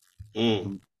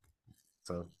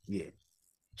 So yeah.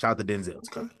 Shout out to Denzel.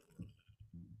 Okay.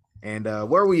 And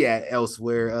where are we at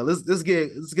elsewhere? Let's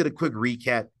get a quick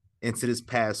recap into this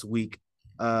past week.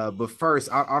 But first,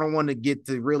 I don't want to get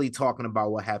to really talking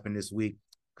about what happened this week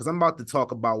because I'm about to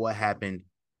talk about what happened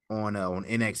on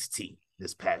NXT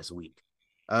this past week.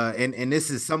 And this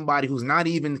is somebody who's not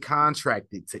even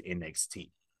contracted to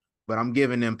NXT, but I'm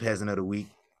giving them Peasant of the Week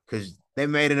because they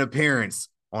made an appearance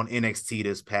on NXT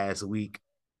this past week,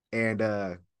 and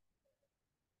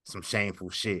some shameful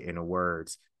shit in the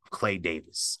words of Clay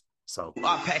Davis. So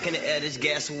I'm packing the air, this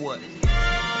gas what?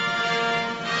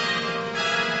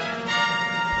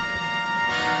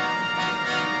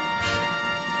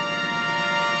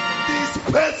 These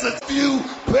peasants, you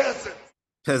peasants.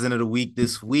 Peasant of the Week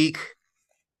this week.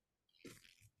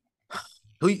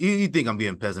 Who you think I'm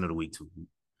being Peasant of the Week to?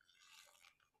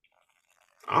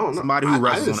 I don't know. Somebody who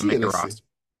wrestles on the main roster.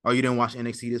 Oh, you didn't watch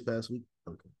NXT this past week?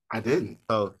 Okay. I didn't.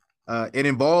 So it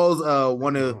involves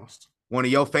one of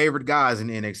your favorite guys in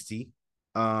NXT.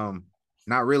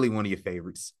 Not really one of your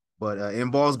favorites, but it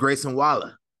involves Grayson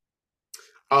Waller.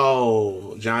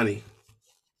 Oh, Johnny.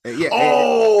 Yeah.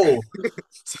 Oh.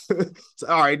 So,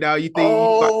 all right, now you think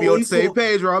you might be on the same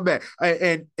page, right? Back.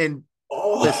 And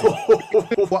listen,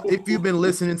 if you've been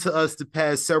listening to us the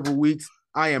past several weeks,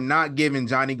 I am not giving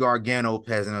Johnny Gargano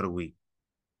Peasant of the Week,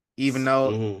 even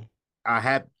though I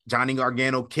have Johnny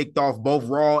Gargano kicked off both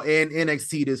Raw and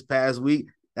NXT this past week.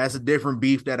 That's a different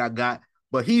beef that I got,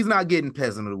 but he's not getting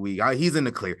Peasant of the Week. He's in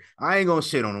the clear. I ain't gonna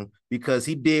shit on him because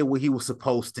he did what he was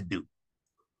supposed to do.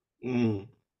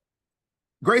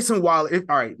 Grayson Waller.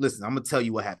 All right, listen, I'm gonna tell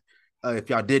you what happened. If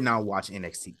y'all did not watch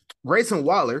NXT, Grayson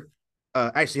Waller.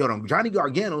 Actually, hold on. Johnny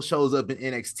Gargano shows up in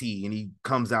NXT and he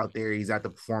comes out there. He's at the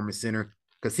Performance Center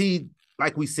because he,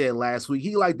 like we said last week,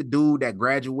 he like the dude that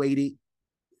graduated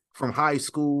from high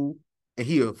school and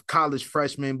he a college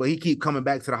freshman, but he keep coming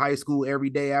back to the high school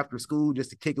every day after school just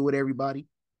to kick it with everybody.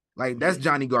 Like that's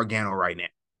Johnny Gargano right now.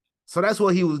 So that's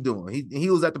what he was doing. He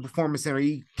was at the Performance Center.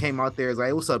 He came out there, is like,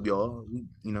 hey, what's up, y'all?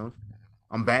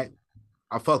 I'm back.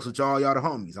 I fucks with y'all the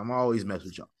homies. I'm always mess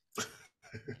with y'all.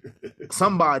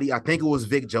 Somebody, I think it was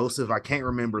Vic Joseph, I can't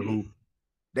remember who,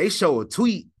 they show a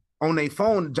tweet on their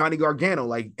phone, Johnny Gargano,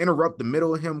 like interrupt the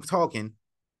middle of him talking.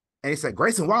 And he said,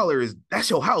 Grayson Waller that's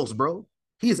your house, bro.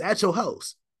 He is at your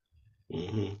house.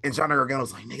 Mm-hmm. And Johnny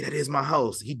Gargano's like, nigga, that is my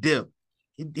house. He dipped.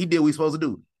 He did what he's supposed to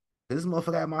do. This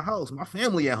motherfucker at my house, my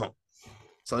family at home.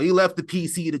 So he left the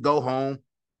PC to go home.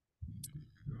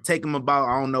 Take him about,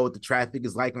 I don't know what the traffic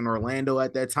is like in Orlando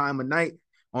at that time of night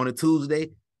on a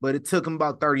Tuesday, but it took him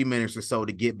about 30 minutes or so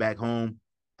to get back home.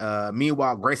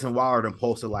 Meanwhile, Grayson Waller then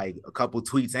posted like a couple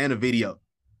tweets and a video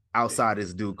outside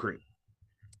his dude crib.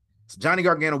 So Johnny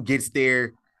Gargano gets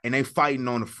there and they fighting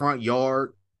on the front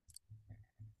yard.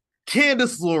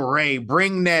 Candice LeRae,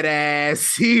 bring that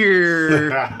ass here. Bring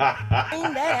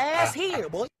that ass here,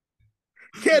 boy.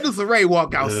 Candice LeRae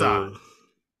walk outside,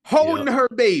 holding her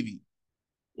baby.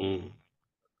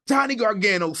 Johnny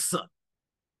Gargano's son.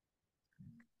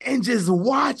 And just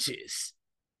watches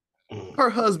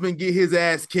her husband get his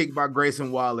ass kicked by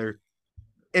Grayson Waller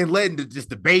and letting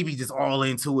the baby just all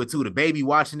into it too. The baby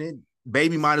watching it.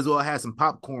 Baby might as well have some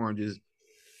popcorn. Just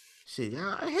shit.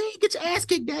 Hey, get your ass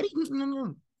kicked, daddy.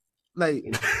 Like,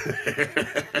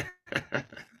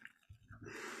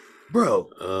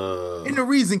 bro. And the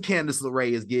reason Candice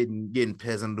LeRae is getting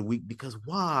Peasant of the Week, because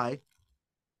why?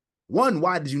 One,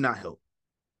 why did you not help?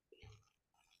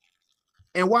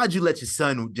 And why'd you let your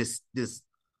son just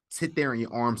sit there in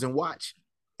your arms and watch?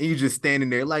 And you just standing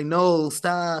there like, no,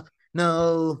 stop.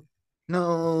 No,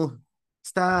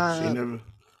 stop.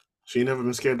 She never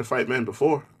been scared to fight men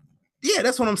before. Yeah,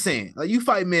 that's what I'm saying. Like, you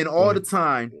fight men all the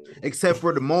time, except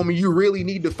for the moment you really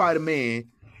need to fight a man.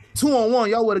 2-on-1,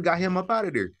 y'all would have got him up out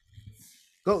of there.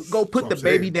 Go put the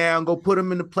baby down. Go put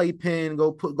him in the playpen.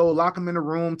 Go lock him in the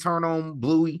room. Turn on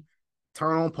Bluey.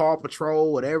 Turn on Paw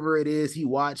Patrol. Whatever it is he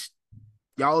watched.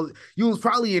 Y'all, you was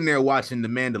probably in there watching The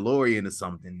Mandalorian or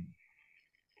something.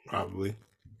 Probably.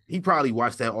 He probably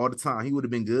watched that all the time. He would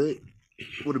have been good.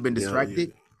 Would have been distracted.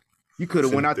 Yeah. You could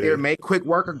have went out there, made quick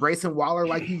work of Grayson Waller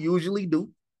like you usually do,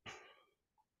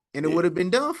 and it would have been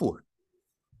done for.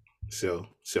 So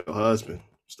husband,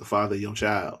 it's the father of your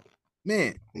child.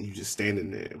 Man. And you just standing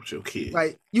there with your kid.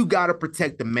 Like, you got to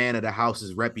protect the man of the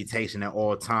house's reputation at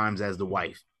all times as the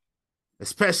wife,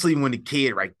 especially when the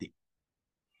kid right there.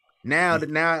 Now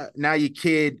your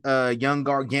kid, young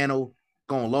Gargano,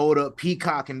 gonna load up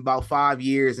Peacock in about 5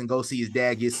 years and go see his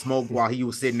dad get smoked while he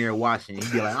was sitting there watching.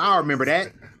 He'd be like, I remember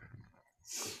that.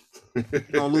 He's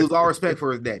gonna lose all respect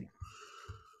for his daddy.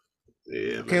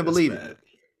 Yeah, man, can't believe it.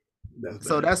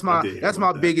 So that's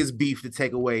my biggest beef to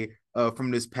take away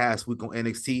from this past week on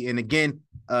NXT. And again,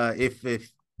 if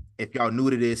y'all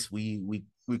new to this, we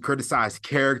criticize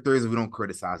characters, we don't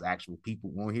criticize actual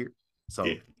people on here. So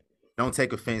don't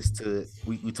take offense to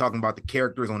we talking about the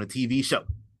characters on the TV show.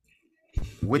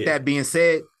 With that being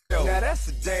said, now that's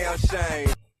a damn shame.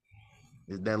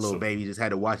 That little baby just had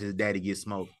to watch his daddy get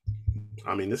smoked.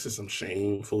 I mean, this is some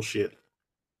shameful shit.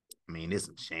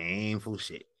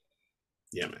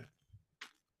 Yeah, man.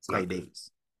 Clay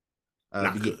Davis.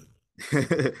 Not good.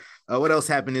 What else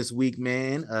happened this week,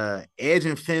 man? Edge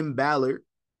and Finn Balor,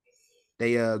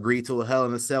 they agreed to a Hell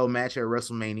in a Cell match at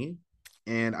WrestleMania.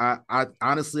 And I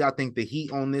honestly, I think the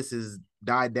heat on this has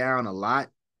died down a lot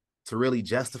to really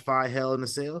justify Hell in a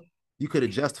Cell. You could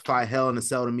have justified Hell in a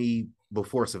Cell to me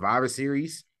before Survivor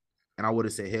Series, and I would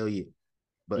have said, hell yeah.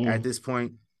 But at this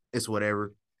point, it's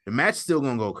whatever. The match is still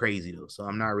going to go crazy, though, so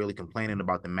I'm not really complaining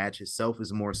about the match itself.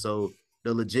 It's more so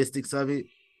the logistics of it,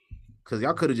 because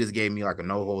y'all could have just gave me like a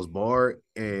no-holds-barred,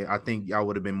 and I think y'all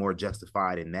would have been more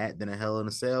justified in that than a Hell in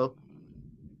a Cell.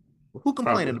 But who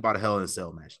complaining about a Hell in a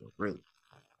Cell match, though, really?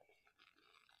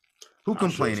 Who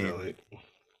complaining?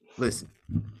 Listen,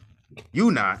 you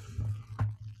not.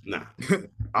 Nah.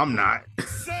 I'm not.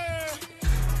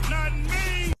 Not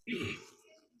me.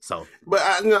 So, but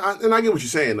I get what you're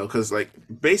saying though, because like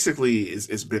basically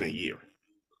it's been a year.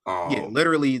 Yeah,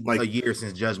 literally like a year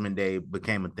since Judgment Day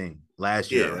became a thing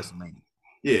last year at WrestleMania.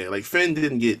 Yeah, like Finn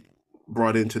didn't get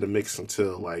brought into the mix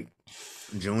until like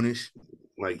June-ish.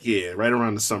 Like right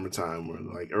around the summertime or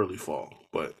like early fall.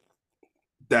 But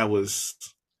that was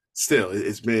still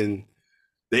it's been.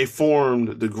 They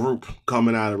formed the group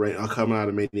coming out of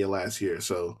Mania last year,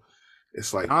 so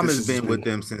it's like Tom has been with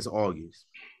them since August.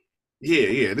 Yeah,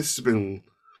 it's been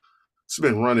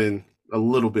running a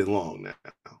little bit long now.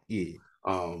 Yeah.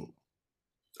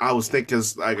 I was thinking,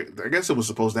 like, I guess it was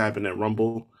supposed to happen at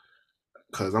Rumble,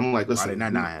 because I'm like, Why did listen,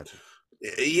 that not happen?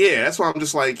 yeah, that's why I'm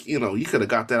just like, you could have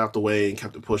got that out the way and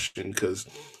kept it pushing. Because,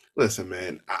 listen,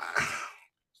 man,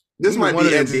 this Neither might one be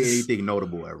of them did Edge's anything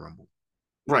notable at Rumble.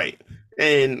 right.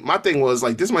 And my thing was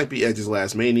like, this might be Edge's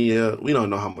last Mania. We don't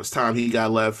know how much time he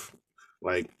got left.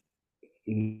 Like,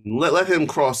 let him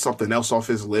cross something else off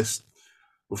his list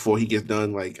before he gets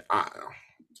done. Like,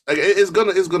 it's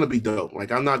gonna be dope.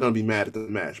 Like, I'm not gonna be mad at the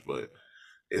match, but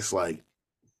it's like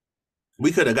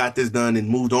we could have got this done and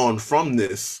moved on from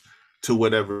this to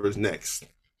whatever is next.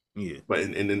 Yeah, but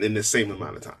in the same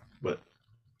amount of time. But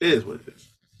it is what it is.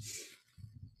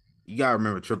 You gotta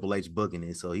remember Triple H booking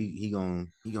it, so he gonna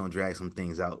drag some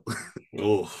things out.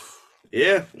 Oh,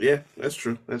 yeah, that's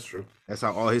true. That's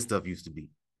how all his stuff used to be.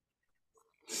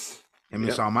 Him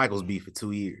and Shawn Michaels beef for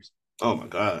 2 years. Oh my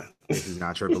God. This is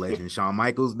not Triple H and Shawn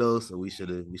Michaels though, so we should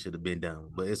have been done.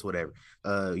 But it's whatever.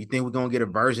 You think we're gonna get a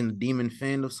version of Demon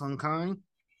Finn of some kind,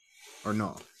 or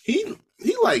no? He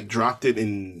like dropped it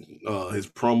in his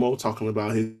promo talking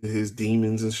about his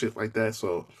demons and shit like that.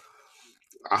 So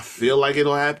I feel like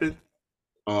it'll happen.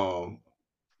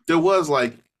 There was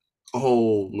like a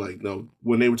whole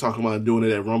when they were talking about doing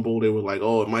it at Rumble, they were like,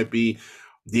 oh, it might be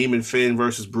Demon Finn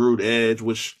versus Brood Edge,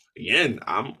 which again,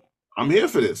 I'm here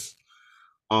for this.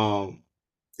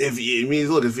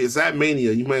 If it's at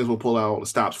Mania, you might as well pull out all the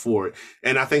stops for it.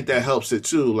 And I think that helps it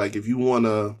too. Like if you want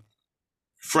to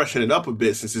freshen it up a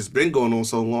bit since it's been going on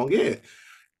so long, yeah,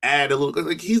 add a little.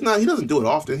 Like he doesn't do it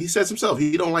often. He says himself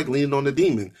he don't like leaning on the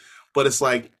demon, but it's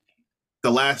like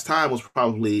the last time was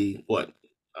probably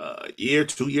a year,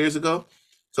 2 years ago.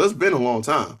 So it's been a long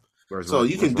time. So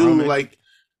you can do Roman? Like,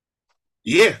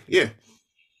 yeah.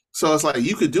 So it's like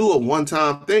you could do a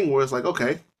one-time thing where it's like,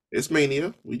 okay, it's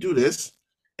Mania, we do this.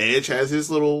 Edge has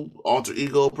his little alter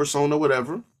ego persona,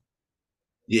 whatever.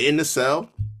 You're in the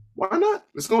cell. Why not?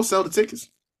 It's gonna sell the tickets.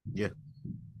 Yeah.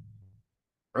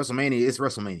 WrestleMania, it's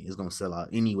WrestleMania. It's gonna sell out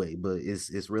anyway, but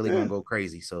it's really gonna go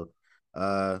crazy. So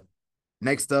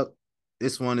next up,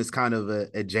 this one is kind of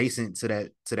adjacent to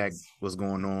that what's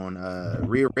going on.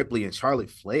 Rhea Ripley and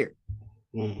Charlotte Flair.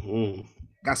 Mm-hmm.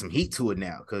 Got some heat to it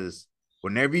now, because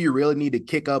whenever you really need to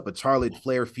kick up a Charlotte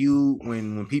Flair feud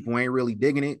when people ain't really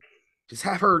digging it, just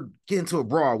have her get into a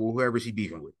brawl with whoever she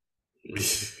beefing with.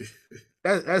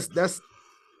 That's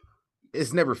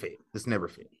it's never fair. It's never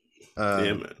fair.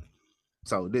 Yeah, man.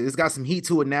 So it's got some heat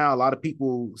to it now. A lot of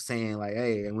people saying like,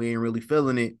 hey, and we ain't really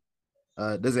feeling it.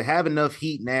 Does it have enough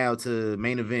heat now to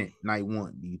main event night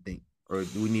one, do you think? Or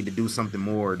do we need to do something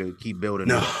more to keep building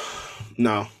it up?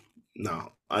 No.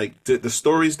 Like the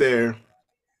story's there.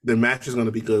 The match is going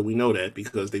to be good. We know that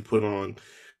because they put on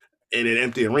in an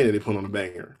empty arena. They put on a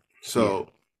banger, so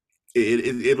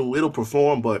it'll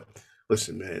perform. But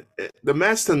listen, man, the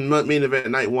match to main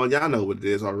event night one, y'all know what it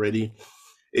is already.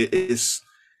 It's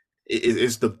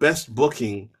the best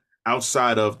booking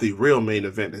outside of the real main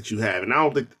event that you have, and I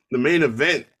don't think the main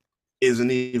event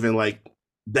isn't even like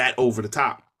that over the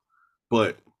top.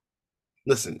 But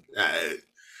listen,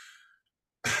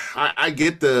 I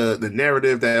get the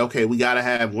narrative that, okay, we got to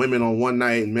have women on one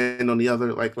night and men on the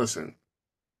other. Like, listen,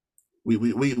 we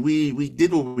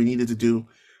did what we needed to do.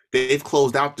 They've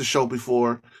closed out the show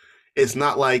before. It's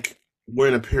not like we're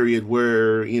in a period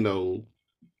where,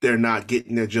 they're not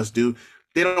getting their just due.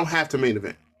 They don't have to main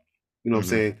event. You know what I'm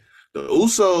saying? The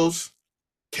Usos,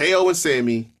 KO and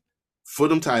Sami for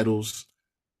them titles.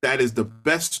 That is the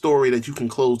best story that you can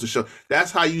close the show. That's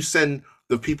how you send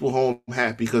the people home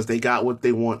happy, because they got what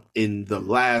they want in the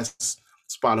last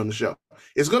spot on the show.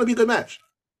 It's going to be a good match.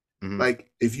 Mm-hmm. Like,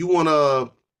 if you want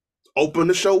to open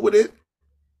the show with it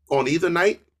on either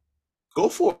night, go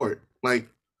for it. Like,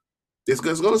 it's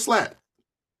going to slap.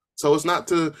 So it's not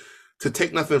to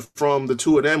take nothing from the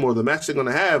two of them or the match they're going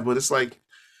to have, but it's like,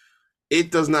 it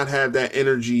does not have that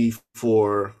energy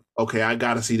for, okay, I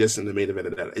got to see this in the main event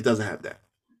of that. It doesn't have that.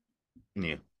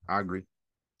 Yeah, I agree.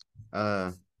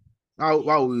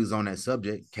 While we was on that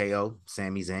subject, KO,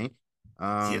 Sami Zayn.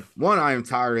 One, I am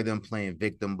tired of them playing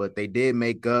victim, but they did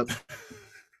make up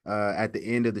at the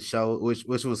end of the show, which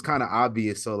was kind of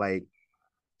obvious. So like,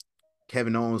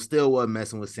 Kevin Owens still wasn't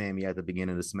messing with Sami at the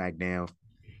beginning of the SmackDown.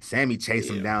 Sami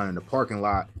chased him down in the parking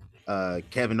lot.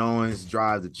 Kevin Owens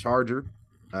drives the Charger.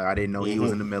 I didn't know he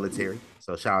was in the military,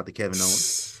 so shout out to Kevin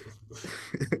Owens.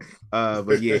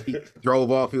 But yeah, he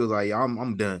drove off. He was like,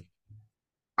 I'm done.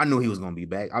 I knew he was going to be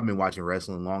back. I've been watching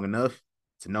wrestling long enough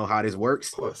to know how this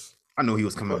works. Of course. I knew he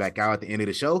was coming back out at the end of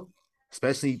the show,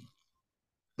 especially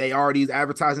they already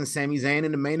advertising Sami Zayn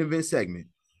in the main event segment.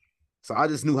 So I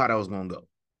just knew how that was going to go.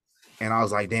 And I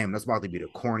was like, damn, that's about to be the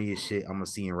corniest shit I'm gonna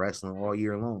see in wrestling all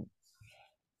year long.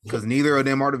 Because neither of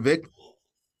them are the victim.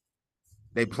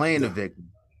 They playing the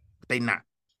victim, but they not.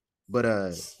 But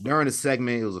during the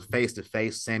segment, it was a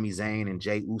face-to-face, Sami Zayn and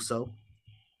Jey Uso.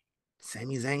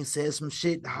 Sami Zayn said some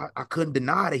shit. I couldn't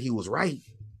deny that he was right.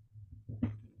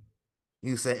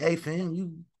 He said, hey, fam,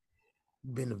 you've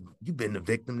been the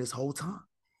victim this whole time.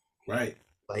 Right.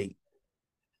 Like,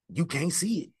 you can't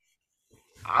see it.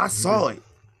 I saw it,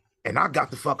 and I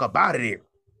got the fuck up out of there.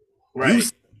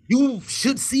 Right. You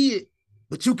should see it,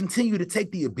 but you continue to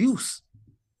take the abuse.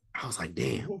 I was like,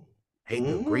 damn, hate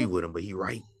to agree with him, but he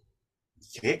right.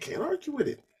 Can't argue with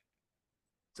it.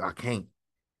 So I can't.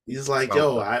 He's like,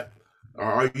 yo,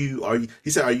 are you? He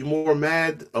said, are you more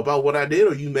mad about what I did,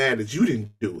 or are you mad that you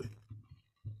didn't do it?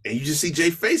 And you just see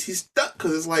Jay's face, he's stuck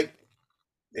because it's like,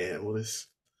 man, well, it's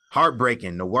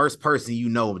heartbreaking. The worst person you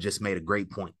know just made a great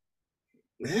point.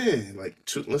 Man, like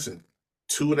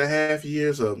 2.5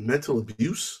 years of mental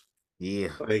abuse. Yeah.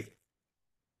 Like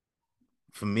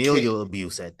familial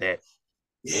abuse at that.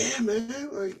 Yeah, man.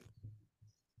 Like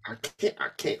I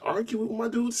can't argue with what my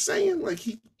dude's saying. Like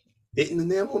he hitting the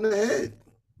nail on the head.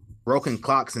 Broken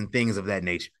clocks and things of that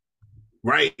nature.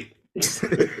 Right.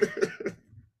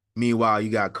 Meanwhile, you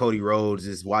got Cody Rhodes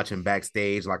just watching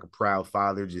backstage like a proud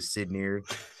father, just sitting there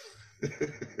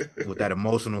with that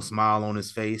emotional smile on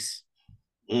his face.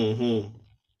 Mm-hmm.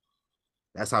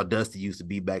 That's how Dusty used to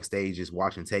be backstage, just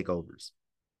watching takeovers.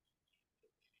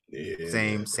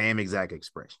 Yeah. Same exact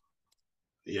expression.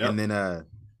 Yeah. And then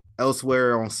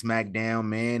elsewhere on SmackDown,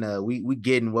 man, we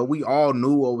getting what we all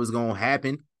knew what was gonna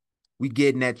happen. We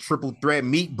getting that triple threat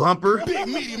meat bumper. Big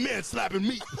meaty man slapping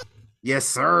meat. Yes,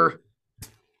 sir.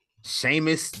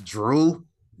 Sheamus, Drew,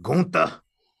 Gunther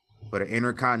for the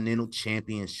Intercontinental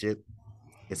Championship.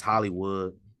 It's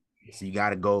Hollywood, so you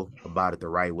got to go about it the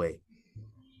right way.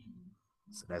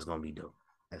 So that's gonna be dope.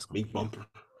 That's gonna meat bumper.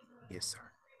 Yes, sir.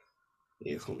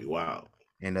 Yeah, it's gonna be wild.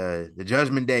 And the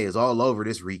Judgment Day is all over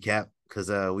this recap because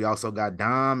we also got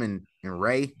Dom and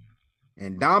Ray.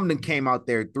 And Dom then came out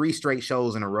there 3 straight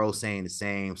shows in a row saying the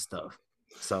same stuff.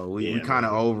 So we kind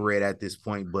of over it at this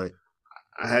point, but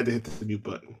I had to hit the mute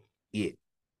button. Yeah.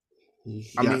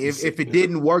 I mean, if it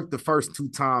didn't work the first 2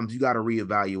 times, you got to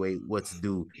reevaluate what to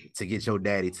do to get your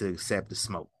daddy to accept the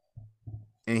smoke.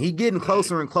 And he getting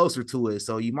closer and closer to it.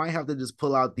 So you might have to just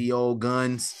pull out the old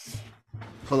guns,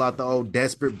 pull out the old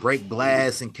desperate break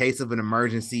glass in case of an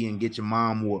emergency and get your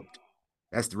mom whooped.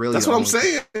 That's what I'm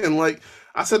saying. Like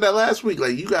I said that last week.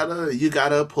 Like you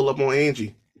gotta pull up on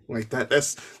Angie. Like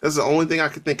that's the only thing I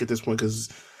could think at this point because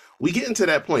we get into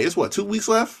that point. It's what 2 weeks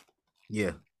left.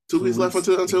 Yeah, 2 weeks left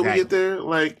until we get there.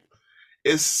 Like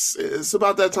it's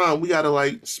about that time. We gotta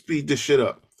like speed this shit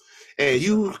up. And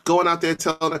you going out there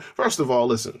telling her, first of all,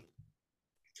 listen.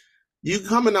 You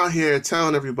coming out here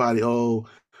telling everybody, oh,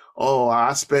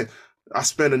 I spent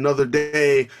another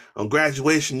day on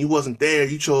graduation. You wasn't there.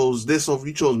 You chose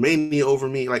Mania over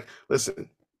me. Like, listen,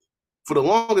 for the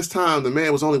longest time, the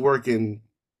man was only working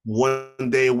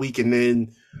 1 day a week. And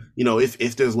then,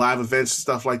 if there's live events,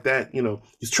 stuff like that,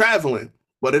 he's traveling,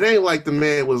 but it ain't like the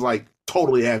man was like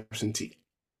totally absentee.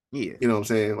 Yeah. You know what I'm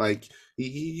saying? Like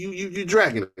you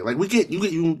dragging it. Like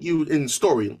you in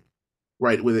story,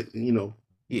 right, with it,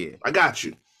 Yeah. I got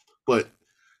you. But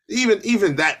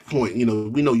even that point, we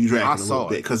know you dragging a little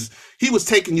bit because he was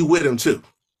taking you with him too.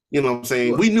 You know what I'm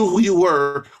saying? We knew who you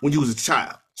were when you was a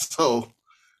child. So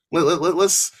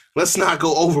let's not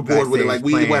go overboard with it like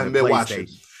we haven't been watching.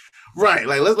 Right.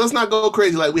 Like let's not go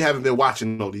crazy like we haven't been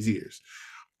watching all these years.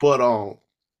 But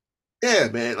yeah,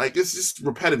 man, like it's just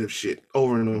repetitive shit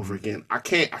over and over again. I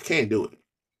can't do it.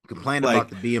 Complain about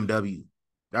the BMW.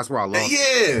 That's where I lost.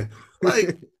 Yeah.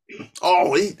 Like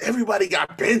everybody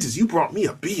got Benzes. You brought me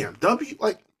a BMW.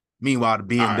 Like, meanwhile, the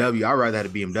BMW, I'd rather have a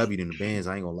BMW than the Benz.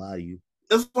 I ain't gonna lie to you.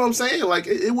 That's what I'm saying. Like,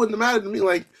 it wouldn't have mattered to me.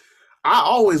 Like, I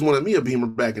always wanted me a Beamer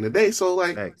back in the day. So,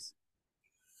 like, thanks.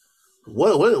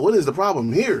 What is the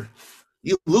problem here?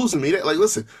 You losing me? Like,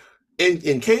 listen, in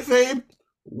kayfabe,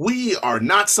 we are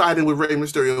not siding with Rey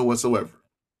Mysterio whatsoever.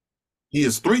 He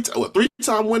is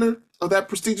three-time winner of that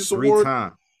prestigious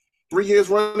award. 3 years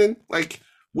running. Like,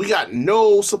 we got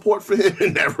no support for him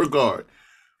in that regard.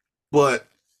 But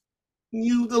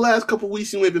the last couple of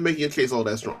weeks, you ain't been making your case all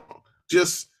that strong.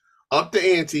 Just up the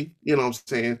ante, you know what I'm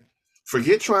saying?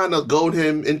 Forget trying to goad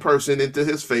him in person into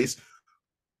his face.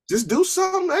 Just do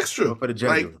something extra. For the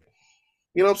jugular. Like,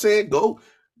 you know what I'm saying? Go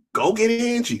get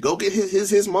Angie. Go get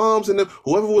his moms and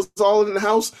whoever was all in the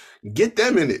house. Get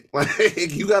them in it. Like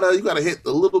you gotta hit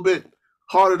a little bit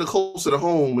harder to closer to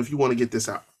home if you want to get this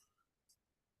out.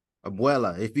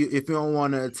 Abuela, if you don't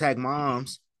want to attack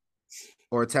moms,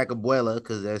 or attack Abuela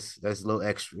because that's a little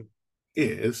extra. Yeah,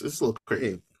 it's a little crazy.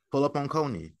 Yeah, pull up on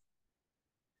Conan.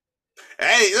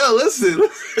 Hey, yo, listen.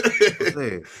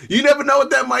 You never know what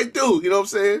that might do. You know what I'm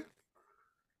saying?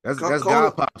 That's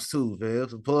God pops too, man.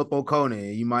 So pull up on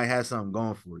Conan, you might have something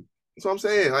going for you. That's what I'm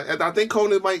saying. I think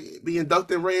Conan might be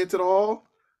inducted right into the Hall.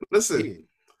 Listen, Yeah.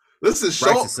 listen,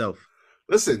 show up. Itself.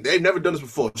 Listen, they've never done this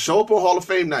before. Show up on Hall of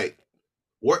Fame night.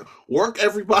 Work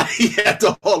everybody at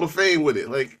the Hall of Fame with it.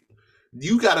 Like,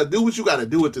 you gotta do what you gotta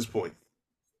do at this point.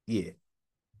 Yeah.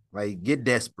 Like, get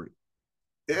desperate.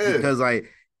 Yeah. Because like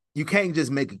you can't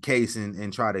just make a case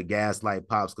and try to gaslight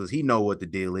Pops because he know what the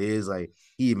deal is. Like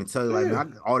he even tell you, like,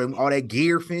 man, all that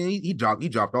gear, Finn, he dropped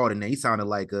all the name. He sounded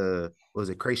like was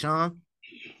it Krayshawn?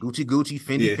 Gucci,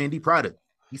 Fendi, Prada.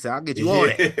 He said, I'll get you all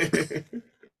that.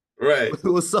 Right.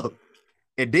 What's up?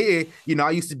 And then,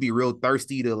 I used to be real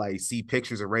thirsty to like see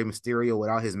pictures of Rey Mysterio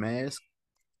without his mask.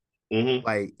 Mm-hmm.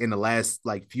 Like in the last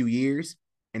few years.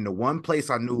 And the one place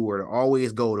I knew where to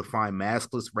always go to find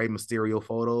maskless Rey Mysterio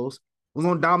photos was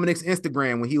on Dominic's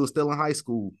Instagram when he was still in high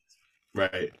school.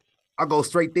 Right. I go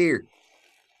straight there.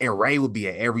 And Rey would be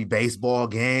at every baseball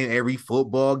game, every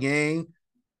football game.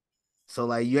 So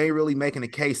like you ain't really making a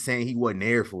case saying he wasn't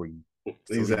there for you. So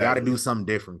exactly. You got to do something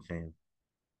different, fam.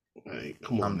 Hey,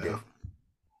 come on now. Different.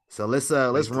 So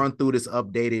let's run through this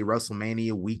updated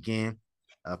WrestleMania weekend.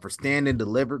 For Stand and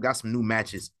Deliver, got some new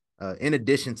matches. In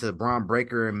addition to Braun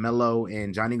Breaker and Melo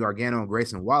and Johnny Gargano and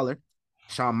Grayson Waller,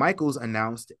 Shawn Michaels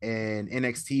announced an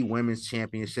NXT Women's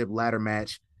Championship ladder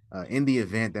match in the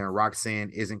event that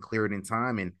Roxanne isn't cleared in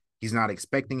time, and he's not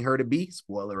expecting her to be.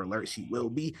 Spoiler alert, she will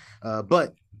be.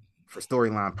 But for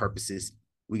storyline purposes,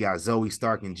 we got Zoe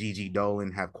Stark and Gigi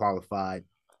Dolan have qualified.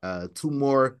 2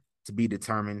 more to be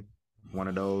determined. One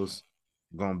of those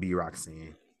going to be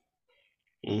Roxanne.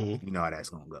 Mm-hmm. You know how that's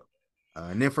going to go.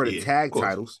 And then for the tag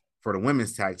titles, for the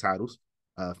women's tag titles,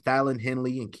 Fallon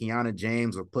Henley and Kiana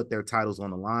James will put their titles on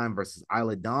the line versus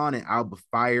Isla Dawn and Alba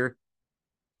Fire.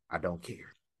 I don't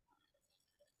care.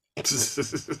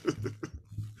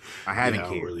 I haven't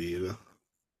cared. Really either.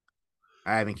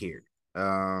 I haven't cared.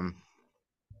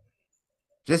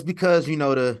 Just because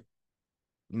the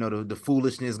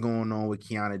foolishness going on with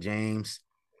Kiana James,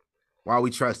 why are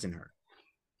we trusting her?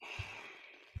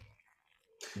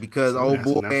 Because old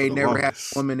boy ain't never had a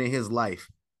woman in his life.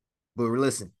 But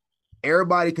listen,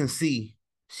 everybody can see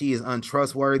she is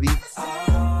untrustworthy.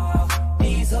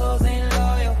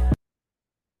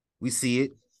 We see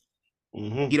it.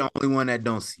 Mm-hmm. He the only one that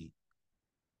don't see it.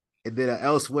 And then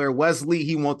elsewhere, Wesley,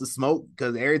 he wants to smoke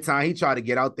because every time he try to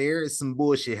get out there, it's some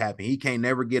bullshit happen. He can't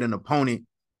never get an opponent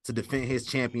to defend his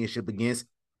championship against.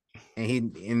 And he,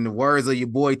 in the words of your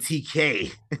boy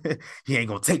TK, he ain't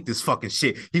gonna take this fucking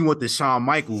shit. He went to Shawn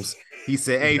Michaels. He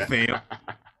said, "Hey, fam,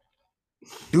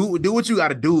 do what you got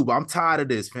to do, but I'm tired of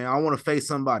this, fam. I want to face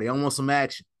somebody. I want some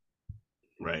action."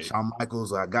 Right. Shawn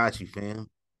Michaels, I got you, fam.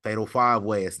 Fatal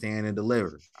 5-way, Stand and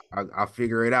Deliver. I'll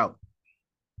figure it out.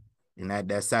 And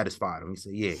that satisfied him. He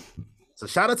said, "Yeah." So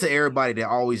shout out to everybody that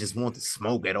always just want to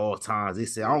smoke at all times. They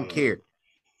said, "I don't care.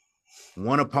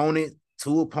 1 opponent,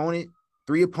 2 opponent,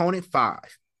 3 opponent, 5.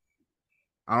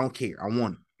 I don't care. I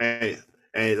want it."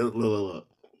 Hey, look.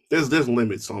 There's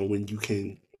limits on when you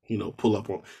can, pull up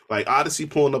on, like Odyssey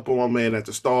pulling up on my man at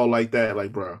the stall like that.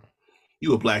 Like, bro,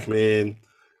 you a black man.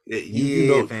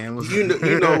 You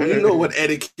know what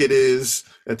etiquette is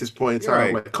at this point in time.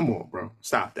 Right. Like, come on, bro,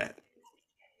 stop that.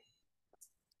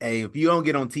 Hey, if you don't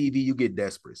get on TV, you get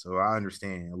desperate. So I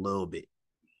understand a little bit.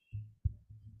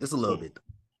 Just a little bit.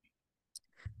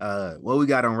 What we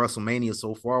got on WrestleMania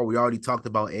so far, we already talked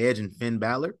about Edge and Finn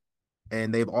Balor.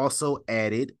 And they've also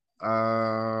added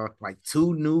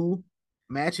 2 new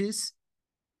matches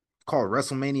called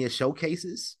WrestleMania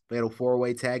Showcases, Fatal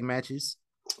 4-way tag matches.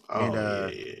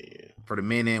 For the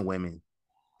men and women.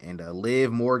 And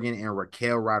Liv Morgan and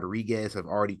Raquel Rodriguez have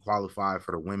already qualified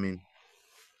for the women.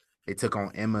 They took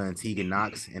on Emma and Tegan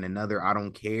Nox in another I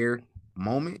don't care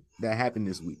moment that happened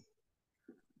this week.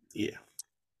 Yeah.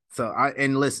 So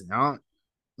listen,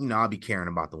 I'll be caring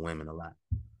about the women a lot.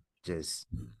 Just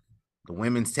the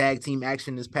women's tag team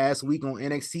action this past week on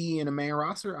NXT and the main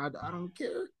roster, I don't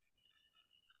care.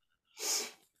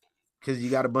 Because you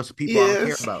got a bunch of people I don't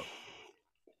care about.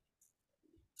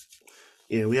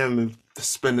 Yeah, we haven't been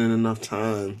spending enough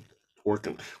time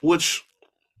working, which,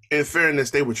 in fairness,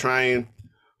 they were trying,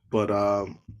 but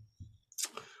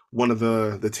one of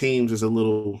the teams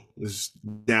is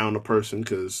down a person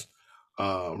because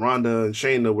Ronda and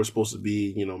Shayna were supposed to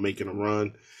be, making a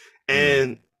run.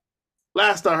 And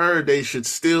last I heard, they should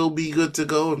still be good to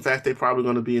go. In fact, they're probably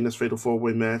going to be in this Fatal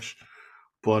 4-way match.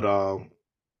 But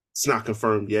It's not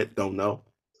confirmed yet. Don't know.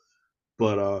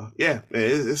 But yeah,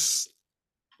 man, it's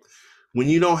when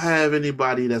you don't have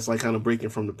anybody that's like kind of breaking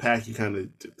from the pack, you kind of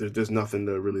there's nothing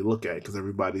to really look at because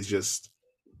everybody's just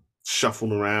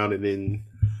shuffling around and in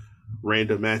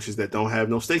random matches that don't have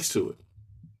no stakes to it.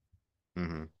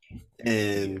 Mm-hmm.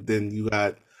 And then you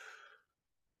got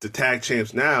the tag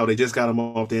champs now. They just got them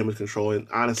off damage control, and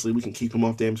honestly, we can keep them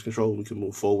off damage control. And we can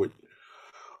move forward.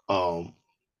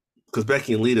 Because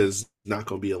Becky and Lita is not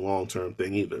going to be a long-term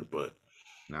thing either. But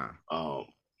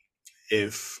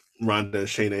if Ronda and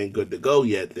Shayna ain't good to go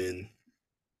yet, then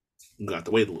we got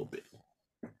to wait a little bit.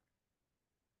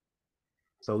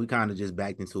 So we kind of just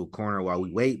backed into a corner while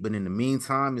we wait. But in the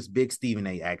meantime, it's big Stephen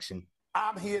A action.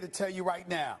 I'm here to tell you right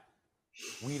now,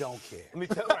 we don't care. Let me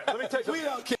tell you, We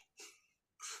don't care.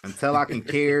 Until I can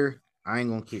care, I ain't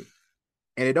going to care.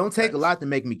 And it don't take a lot to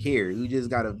make me care. You just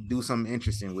got to do something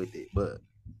interesting with it. But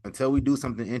until we do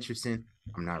something interesting,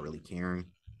 I'm not really caring.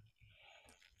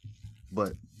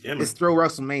 But it's through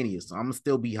WrestleMania, so I'm going to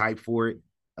still be hyped for it.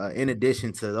 In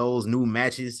addition to those new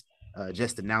matches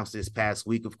just announced this past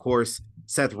week, of course,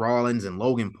 Seth Rollins and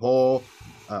Logan Paul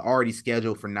already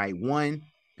scheduled for night 1.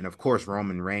 And, of course,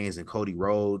 Roman Reigns and Cody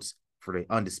Rhodes for the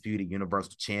Undisputed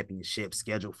Universal Championship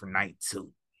scheduled for night 2.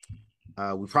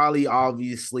 We probably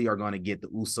obviously are going to get the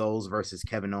Usos versus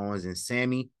Kevin Owens and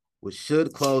Sami, which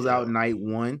should close out night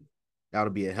 1.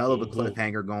 That'll be a hell of a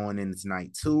cliffhanger going into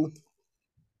night 2.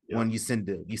 Yeah. 1, you send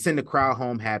the crowd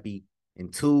home happy,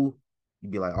 and 2,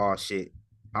 you'd be like, oh shit,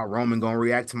 how Roman gonna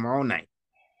react tomorrow night?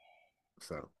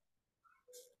 So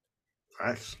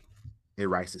it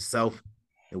writes itself.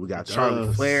 And we got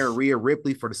Charlotte Flair and Rhea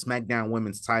Ripley for the SmackDown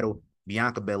Women's title,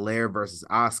 Bianca Belair versus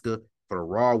Asuka for the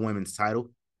Raw Women's title.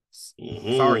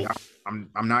 Sorry, I'm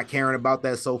not caring about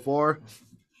that so far.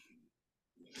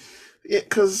 Yeah,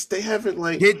 because they haven't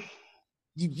like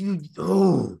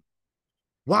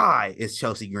why is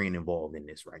Chelsea Green involved in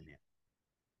this right now?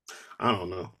 I don't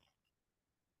know.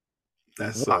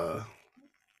 That's the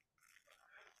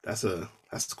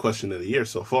question of the year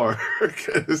so far.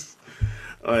 Because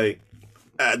like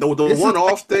the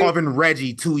one-off thing involving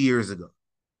Reggie 2 years ago.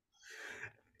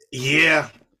 Yeah,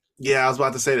 I was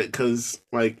about to say that because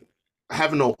like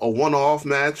having a one-off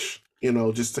match,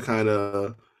 just to kind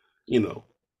of,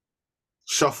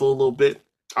 shuffle a little bit,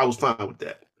 I was fine with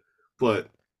that. But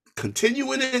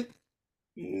continuing it,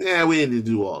 we didn't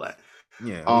do all that.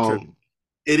 Yeah,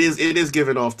 it is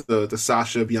giving off the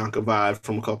Sasha Bianca vibe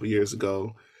from a couple years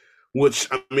ago, which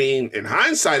I mean, in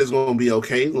hindsight, is going to be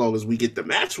okay as long as we get the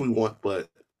match we want. But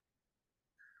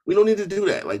we don't need to do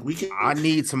that. Like we can. I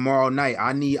need tomorrow night.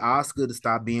 I need Asuka to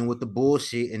stop being with the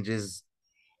bullshit and just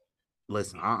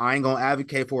listen. I ain't gonna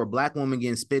advocate for a black woman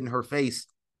getting spit in her face,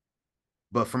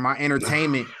 but for my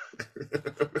entertainment,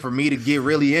 for me to get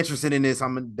really interested in this,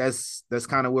 that's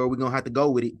kind of where we're gonna have to go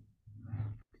with it.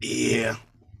 Yeah.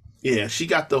 She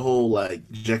got the whole like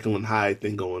Jekyll and Hyde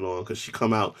thing going on because she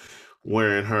come out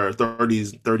wearing her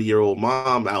 30-year-old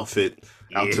mom outfit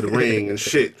out to the ring and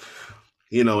shit.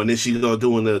 And then she go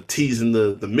doing the teasing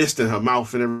the mist in her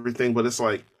mouth and everything. But it's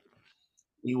like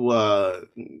you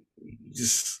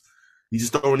just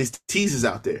throwing these teases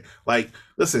out there. Like,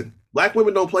 listen, black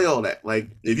women don't play all that.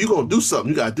 Like, if you're gonna do something,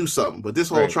 you gotta do something. But this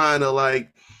whole trying to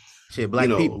like shit, black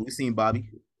people, we seen Bobby.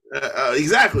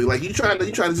 Exactly. Like you trying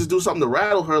to just do something to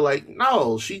rattle her. Like,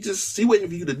 no, she waiting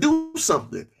for you to do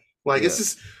something. Like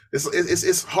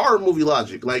it's horror movie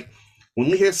logic. Like when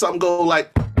we hear something go like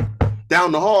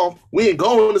down the hall, we ain't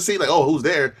going to see like, oh, who's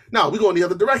there? No, we going the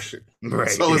other direction. Right.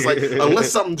 So it's like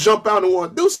unless something jump out and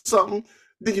want to do something,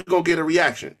 then you're gonna get a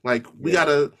reaction. Like we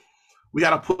gotta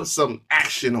put some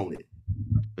action on it.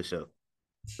 For sure.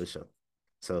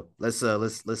 So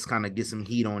let's kind of get some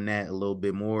heat on that a little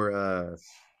bit more.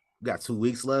 We got 2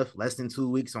 weeks left, less than 2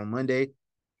 weeks on Monday.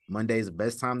 Monday is the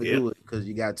best time to do it because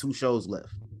you got 2 shows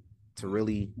left to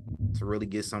really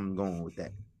get something going with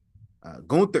that.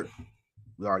 Gunther,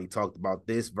 we already talked about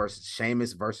this versus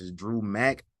Sheamus versus Drew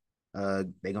Mack.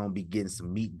 They're gonna be getting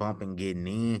some meat bumping, getting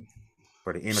in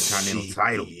for the Intercontinental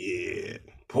title. Yeah,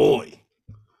 boy.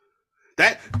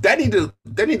 That need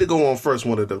to go on first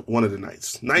one of the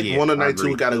nights. Night 1 or night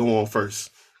 2 got to go on first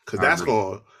because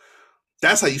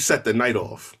that's how you set the night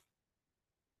off.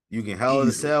 You can Hell in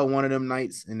a Cell one of them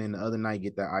nights, and then the other night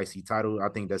get that IC title. I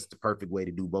think that's the perfect way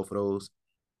to do both of those.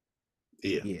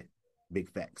 Yeah,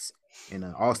 big facts. And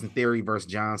Austin Theory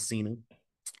versus John Cena.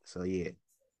 So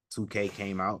 2K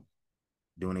came out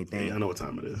doing their thing. Yeah, I know what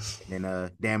time it is.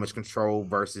 And Damage Control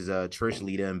versus Trish,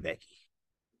 Lita, and Becky.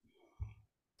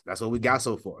 That's what we got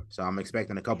so far. So I'm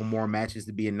expecting a couple more matches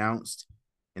to be announced,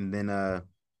 and then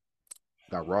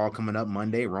Got Raw coming up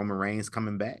Monday. Roman Reigns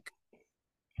coming back.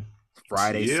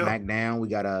 Friday SmackDown. We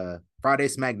got a Friday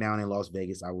SmackDown in Las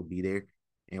Vegas. I will be there.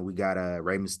 And we got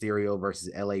Rey Mysterio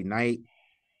versus LA Knight.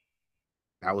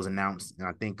 That was announced. And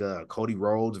I think Cody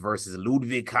Rhodes versus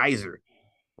Ludwig Kaiser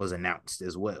was announced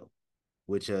as well,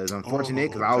 which is unfortunate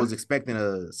because I was expecting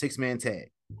a 6-man tag.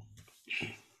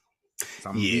 So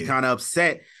I'm gonna be kind of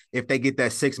upset if they get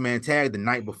that 6-man tag the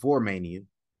night before Mania.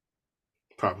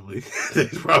 Probably.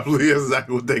 Probably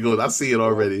exactly what they go. I see it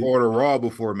already. Or the Raw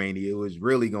before Mania. It was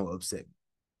really gonna upset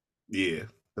me. Yeah.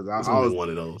 Because I was one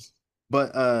of those.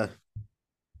 But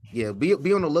yeah, be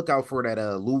on the lookout for that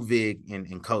Ludwig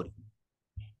and Cody.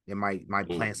 It might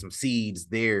plant some seeds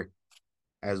there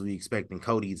as we expecting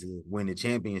Cody to win the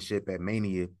championship at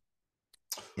Mania.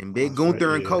 And Big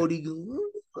Gunther and Cody,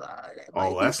 that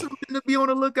might be something to be on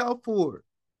the lookout for.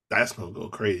 That's gonna go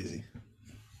crazy.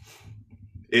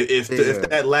 If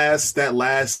that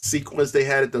last sequence they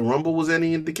had at the Rumble was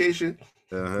any indication,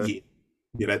 that's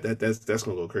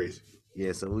gonna go crazy.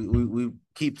 Yeah, so we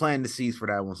keep planting the seeds for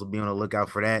that one, so be on the lookout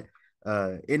for that.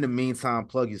 In the meantime,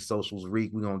 plug your socials,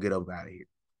 Reek. We're gonna get up out of here.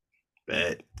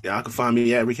 Bad. Y'all can find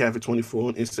me at Recap24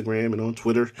 on Instagram and on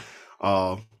Twitter.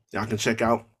 Y'all can check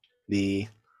out the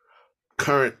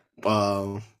current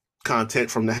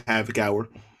content from the Havoc Hour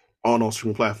on all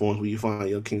streaming platforms where you find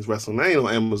Young Kings Wrestling. I ain't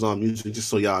on Amazon Music, just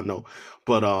so y'all know.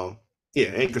 But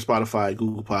Anchor, Spotify,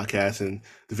 Google Podcasts, and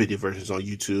the video versions on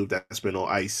YouTube. That's been on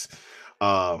ice.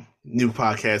 New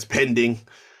podcast pending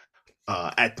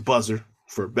at the buzzer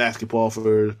for basketball for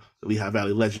the Lehigh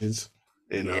Valley Legends.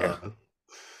 And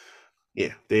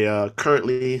they are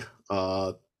currently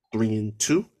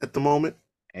 3-2 at the moment.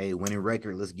 Hey, winning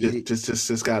record. Let's get it.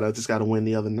 Just gotta win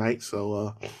the other night.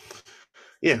 So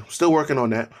still working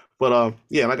on that. But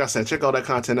like I said, check all that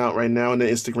content out right now on the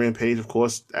Instagram page, of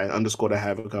course, at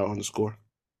 _TheHavoc_.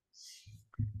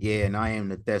 Yeah, and I am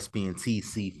the thespian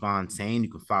TC Fontaine.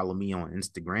 You can follow me on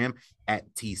Instagram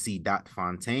at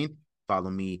tc.fontaine.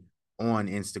 Follow me on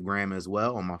Instagram as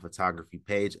well on my photography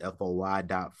page,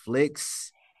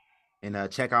 foy.flicks.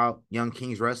 And check out Young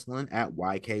Kings Wrestling at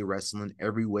YK Wrestling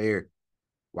everywhere.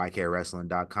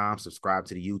 YKWrestling.com. Subscribe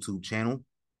to the YouTube channel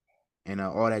and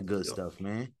all that good stuff,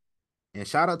 man. And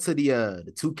shout out to the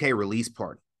 2K release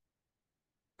party,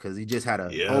 because he just had a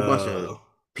whole bunch of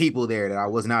people there that I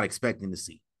was not expecting to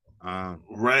see.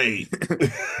 Right.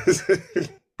 I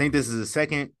think this is the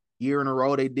second year in a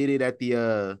row they did it at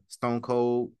the Stone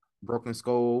Cold Broken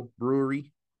Skull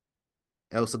Brewery,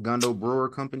 El Segundo Brewer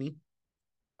Company.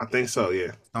 I think so,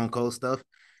 yeah. Stone Cold stuff.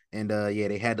 And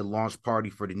they had the launch party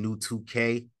for the new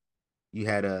 2K. You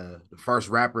had the first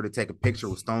rapper to take a picture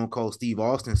with Stone Cold Steve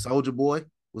Austin, Soulja Boy,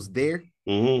 was there.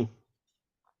 Mm-hmm.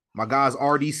 My guys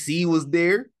RDC was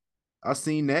there. I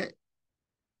seen that.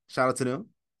 Shout out to them.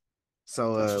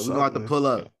 So we're going to have to pull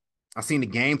up. I seen the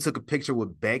game took a picture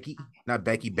with Bailey.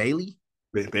 Bailey,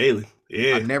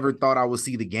 yeah. I never thought I would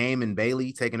see the game and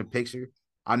Bailey taking a picture.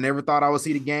 I never thought I would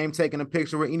see the game taking a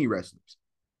picture with any wrestlers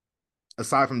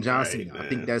aside from John Cena. Man.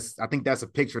 I think that's a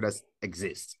picture that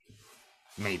exists.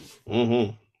 Maybe.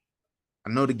 Mm-hmm. I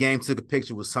know the game took a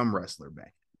picture with some wrestler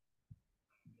back.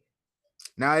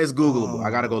 Now it's Googleable. I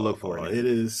gotta go look for it. It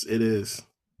is.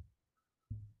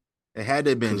 It had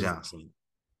to have been John Cena.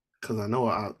 Because I know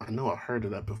I heard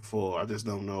of that before. I just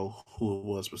don't know who it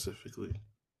was specifically.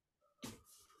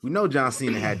 We know John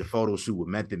Cena had the photo shoot with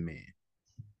Method Man.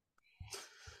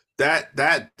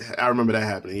 That I remember that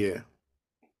happening, yeah.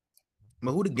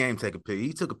 But who the game take a picture?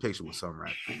 He took a picture with some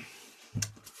rapper.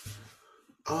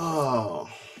 Oh.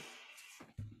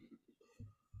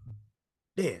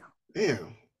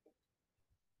 Damn.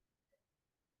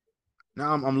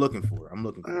 Now I'm looking for it.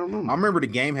 I remember the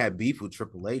game had beef with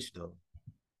Triple H though.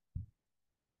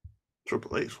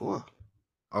 Triple H, what?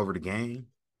 Over the game.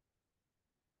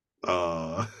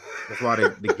 That's why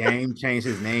the game changed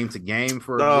his name to Game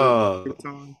for a good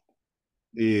time.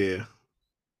 Yeah.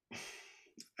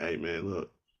 Hey man,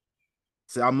 look.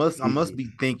 So I must be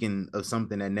thinking of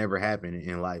something that never happened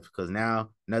in life, because now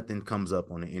nothing comes up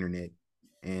on the internet,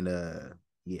 and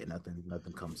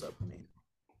nothing comes up. Man,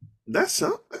 that's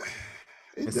something.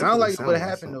 It sounds like it would have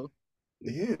happened though.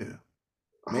 Yeah.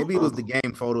 Maybe it was the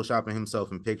game photoshopping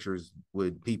himself in pictures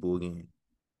with people again.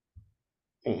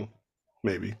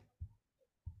 Maybe.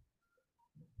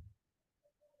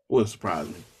 Wouldn't surprise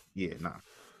me. Yeah, nah.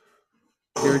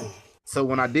 So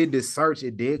when I did this search,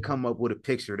 it did come up with a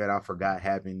picture that I forgot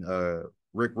happened.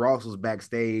 Rick Ross was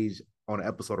backstage on an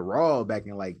episode of Raw back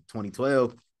in like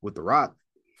 2012 with The Rock.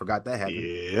 Forgot that happened.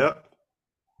 Yep.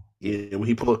 Yeah, when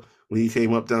he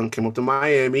came up to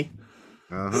Miami.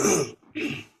 Uh-huh.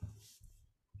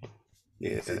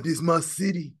 Yeah. Said, this my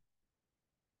city.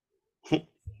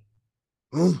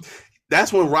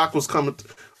 That's when Rock was coming.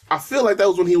 I feel like that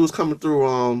was when he was coming through.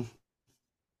 No,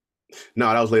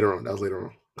 that was later on.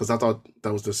 Because I thought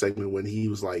that was the segment when he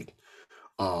was like,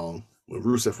 when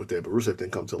Rusev was there, but Rusev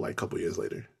didn't come till like a couple years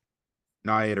later.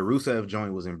 Nah, yeah, the Rusev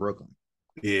joint was in Brooklyn.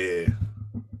 Yeah.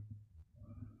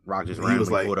 Rock just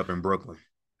randomly pulled up in Brooklyn.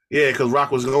 Yeah, because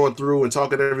Rock was going through and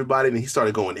talking to everybody, and he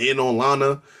started going in on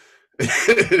Lana.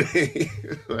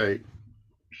 Like,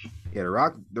 yeah,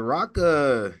 the Rock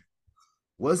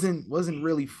wasn't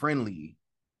really friendly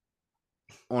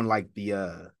on like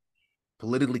the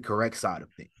politically correct side of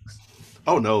things.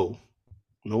 Oh no.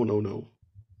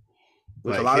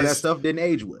 Which a lot of that stuff didn't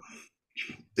age well.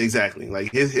 Exactly.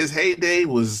 Like his heyday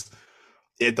was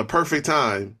at the perfect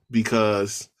time,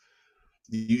 because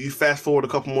you fast forward a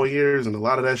couple more years and a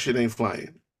lot of that shit ain't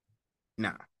flying.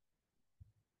 Nah.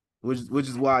 Which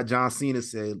is why John Cena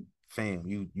said, "Fam,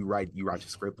 you write your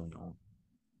script on your own."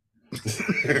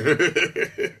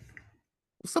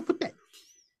 What's up with that?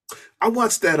 I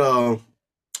watched that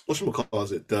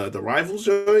whatchamacallit, the Rivals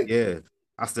joint. Yeah,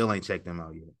 I still ain't checked them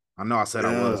out yet. I know I said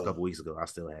I was a couple weeks ago. I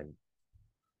still haven't.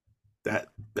 That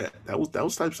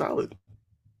was type solid.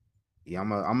 Yeah, I'm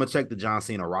gonna check the John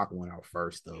Cena Rock one out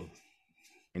first though.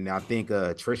 And I think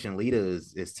Trish and Lita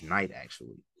is tonight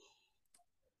actually.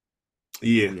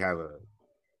 Yeah.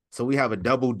 We have a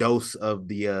double dose of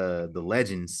the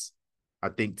legends. I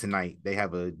think tonight they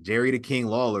have a Jerry the King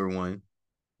Lawler one,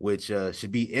 which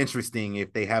should be interesting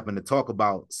if they happen to talk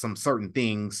about some certain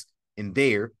things in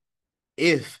there,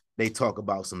 if they talk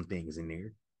about some things in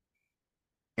there.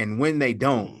 And when they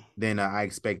don't, then I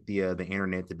expect the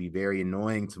internet to be very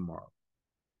annoying tomorrow,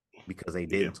 because they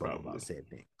didn't talk about said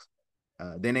things.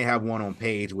 Then they have one on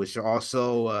Page, which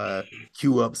also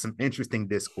cue up some interesting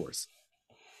discourse.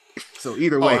 So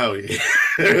either way, hell yeah.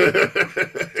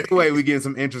 either way, we get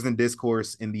some interesting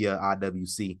discourse in the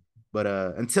IWC. But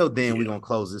until then, we're gonna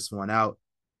close this one out.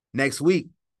 Next week,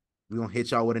 we're gonna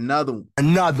hit y'all with another one.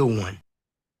 Another one.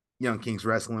 Young Kings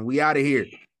Wrestling. We out of here.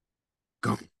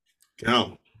 Go.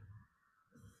 Go.